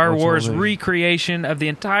 The Star Watch Wars all the- recreation of the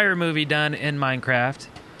entire movie done in Minecraft,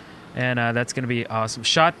 and that's going to be awesome.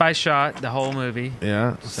 Shot by shot, the whole movie.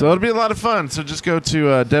 Yeah. So it'll be a lot of fun. So just go to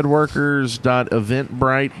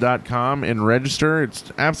deadworkers.eventbrite.com and register. It's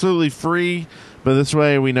absolutely free, but this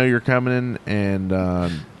way we know you're coming and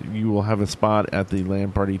you will have a spot at the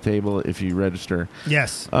LAN party table if you register.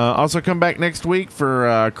 Yes. Also come back next week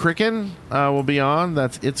for Cricken will be on.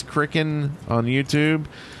 That's It's Cricken on YouTube.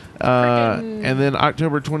 And then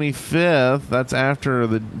October 25th, that's after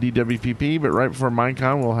the DWPP, but right before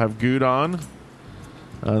Minecon, we'll have Good on.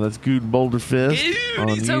 That's Good Boulder Fist on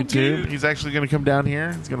he's so YouTube. good. He's actually going to come down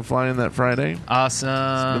here. He's going to fly in that Friday. Spend the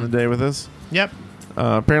Awesome. day with us. Yep.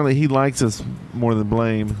 Apparently, he likes us more than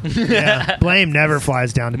Blame. Yeah. Blame never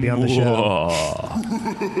flies down to be on the show.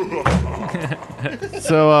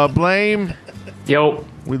 So, Blame, Yo.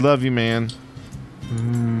 we love you, man.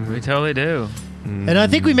 We totally do. And I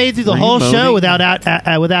think we made it through the Were you whole show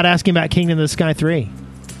moaning? without asking about Kingdom of the Sky 3.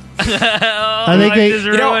 I think they- just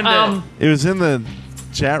You know, ruined it. It was in the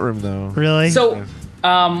chat room, though. Really? So,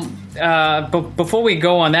 before we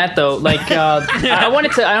go on that though, like, I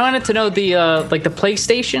wanted to know the like the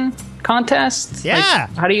PlayStation contest. Yeah.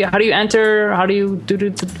 Like, how do you enter? How do you do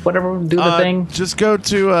the thing? Just go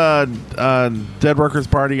to Dead Workers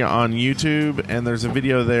Party on YouTube, and there's a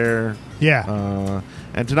video there. yeah.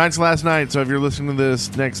 And tonight's the last night, so if you're listening to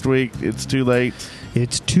this next week, it's too late.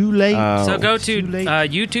 It's too late. So go It's to too late.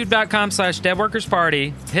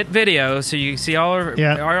 youtube.com/deadworkersparty. Hit video so you see all our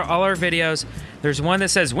videos. There's one that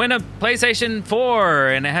says win a PlayStation 4,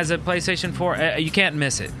 and it has a PlayStation 4. You can't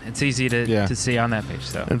miss it. It's easy to see on that page.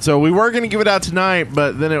 So And so we were going to give it out tonight,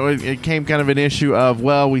 but then it came kind of an issue of,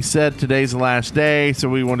 well, we said today's the last day, so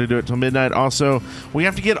we wanted to do it till midnight. Also, we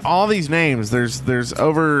have to get all these names. There's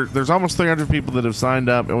almost 300 people that have signed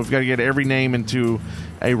up, and we've got to get every name into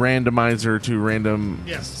a randomizer to random.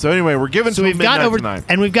 Yes. So anyway, we're giving So till we've got midnight over tonight.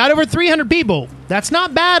 and we've got over 300 people. That's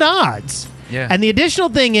not bad odds. Yeah. And the additional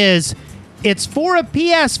thing is, it's for a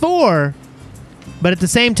PS4, but at the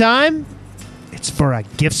same time, it's for a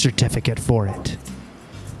gift certificate for it.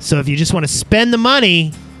 So if you just want to spend the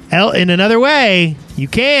money in another way, you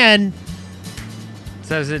can.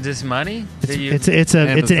 So is it just money? It's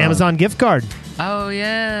an Amazon gift card. Oh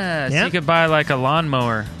yeah. So Yeah. you could buy like a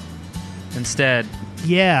lawnmower instead.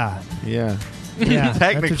 Yeah, Yeah. yeah.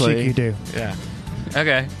 Technically. that's what you could do. Yeah.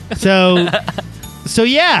 Okay. So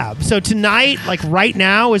yeah. So tonight, like right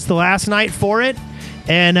now, is the last night for it,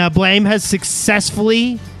 and Blame has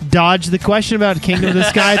successfully dodged the question about Kingdom of the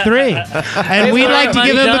Sky 3, and we'd like to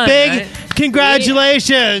give him a big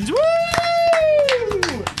congratulations. Woo!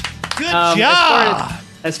 Good job.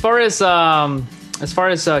 As far as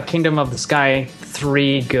Kingdom of the Sky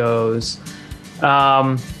 3 goes,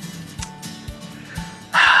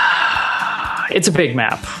 it's a big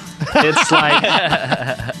map. It's like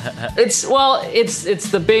it's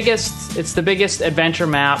the biggest adventure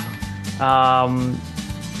map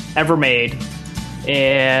ever made,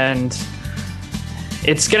 and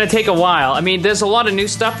it's gonna take a while. I mean, there's a lot of new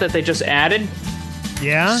stuff that they just added.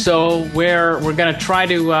 Yeah. So we're gonna try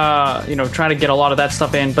to get a lot of that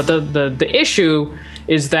stuff in. But the issue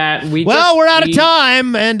is that we're out of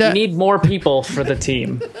time, and we need more people for the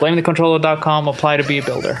team. BlameTheController.com. Apply to be a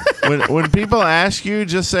builder. When people ask you,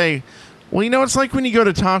 just say, well, it's like when you go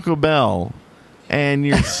to Taco Bell and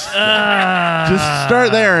you're just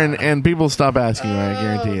start there and people stop asking you, I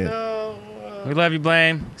guarantee it. We love you,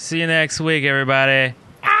 Blame. See you next week, everybody.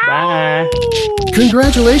 Bye.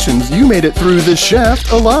 Congratulations, you made it through The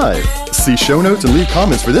Shaft alive. See show notes and leave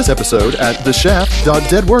comments for this episode at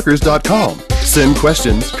theshaft.deadworkers.com. Send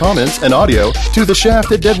questions, comments, and audio to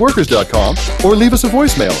theshaft@deadworkers.com or leave us a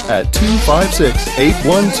voicemail at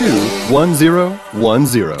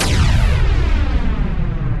 256-812-1010.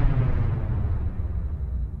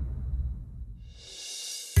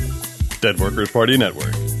 Dead Workers Party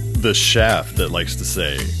Network. The shaft that likes to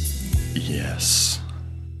say yes.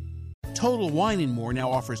 Total Wine & More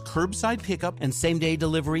now offers curbside pickup and same-day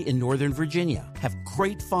delivery in Northern Virginia. Have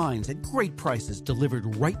great finds at great prices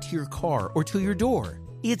delivered right to your car or to your door.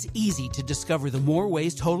 It's easy to discover the more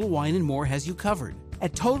ways Total Wine & More has you covered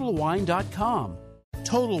at TotalWine.com.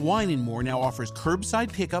 Total Wine & More now offers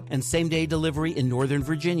curbside pickup and same-day delivery in Northern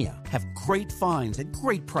Virginia. Have great finds at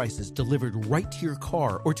great prices delivered right to your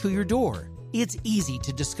car or to your door. It's easy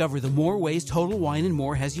to discover the more ways Total Wine &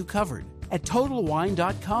 More has you covered at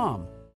TotalWine.com.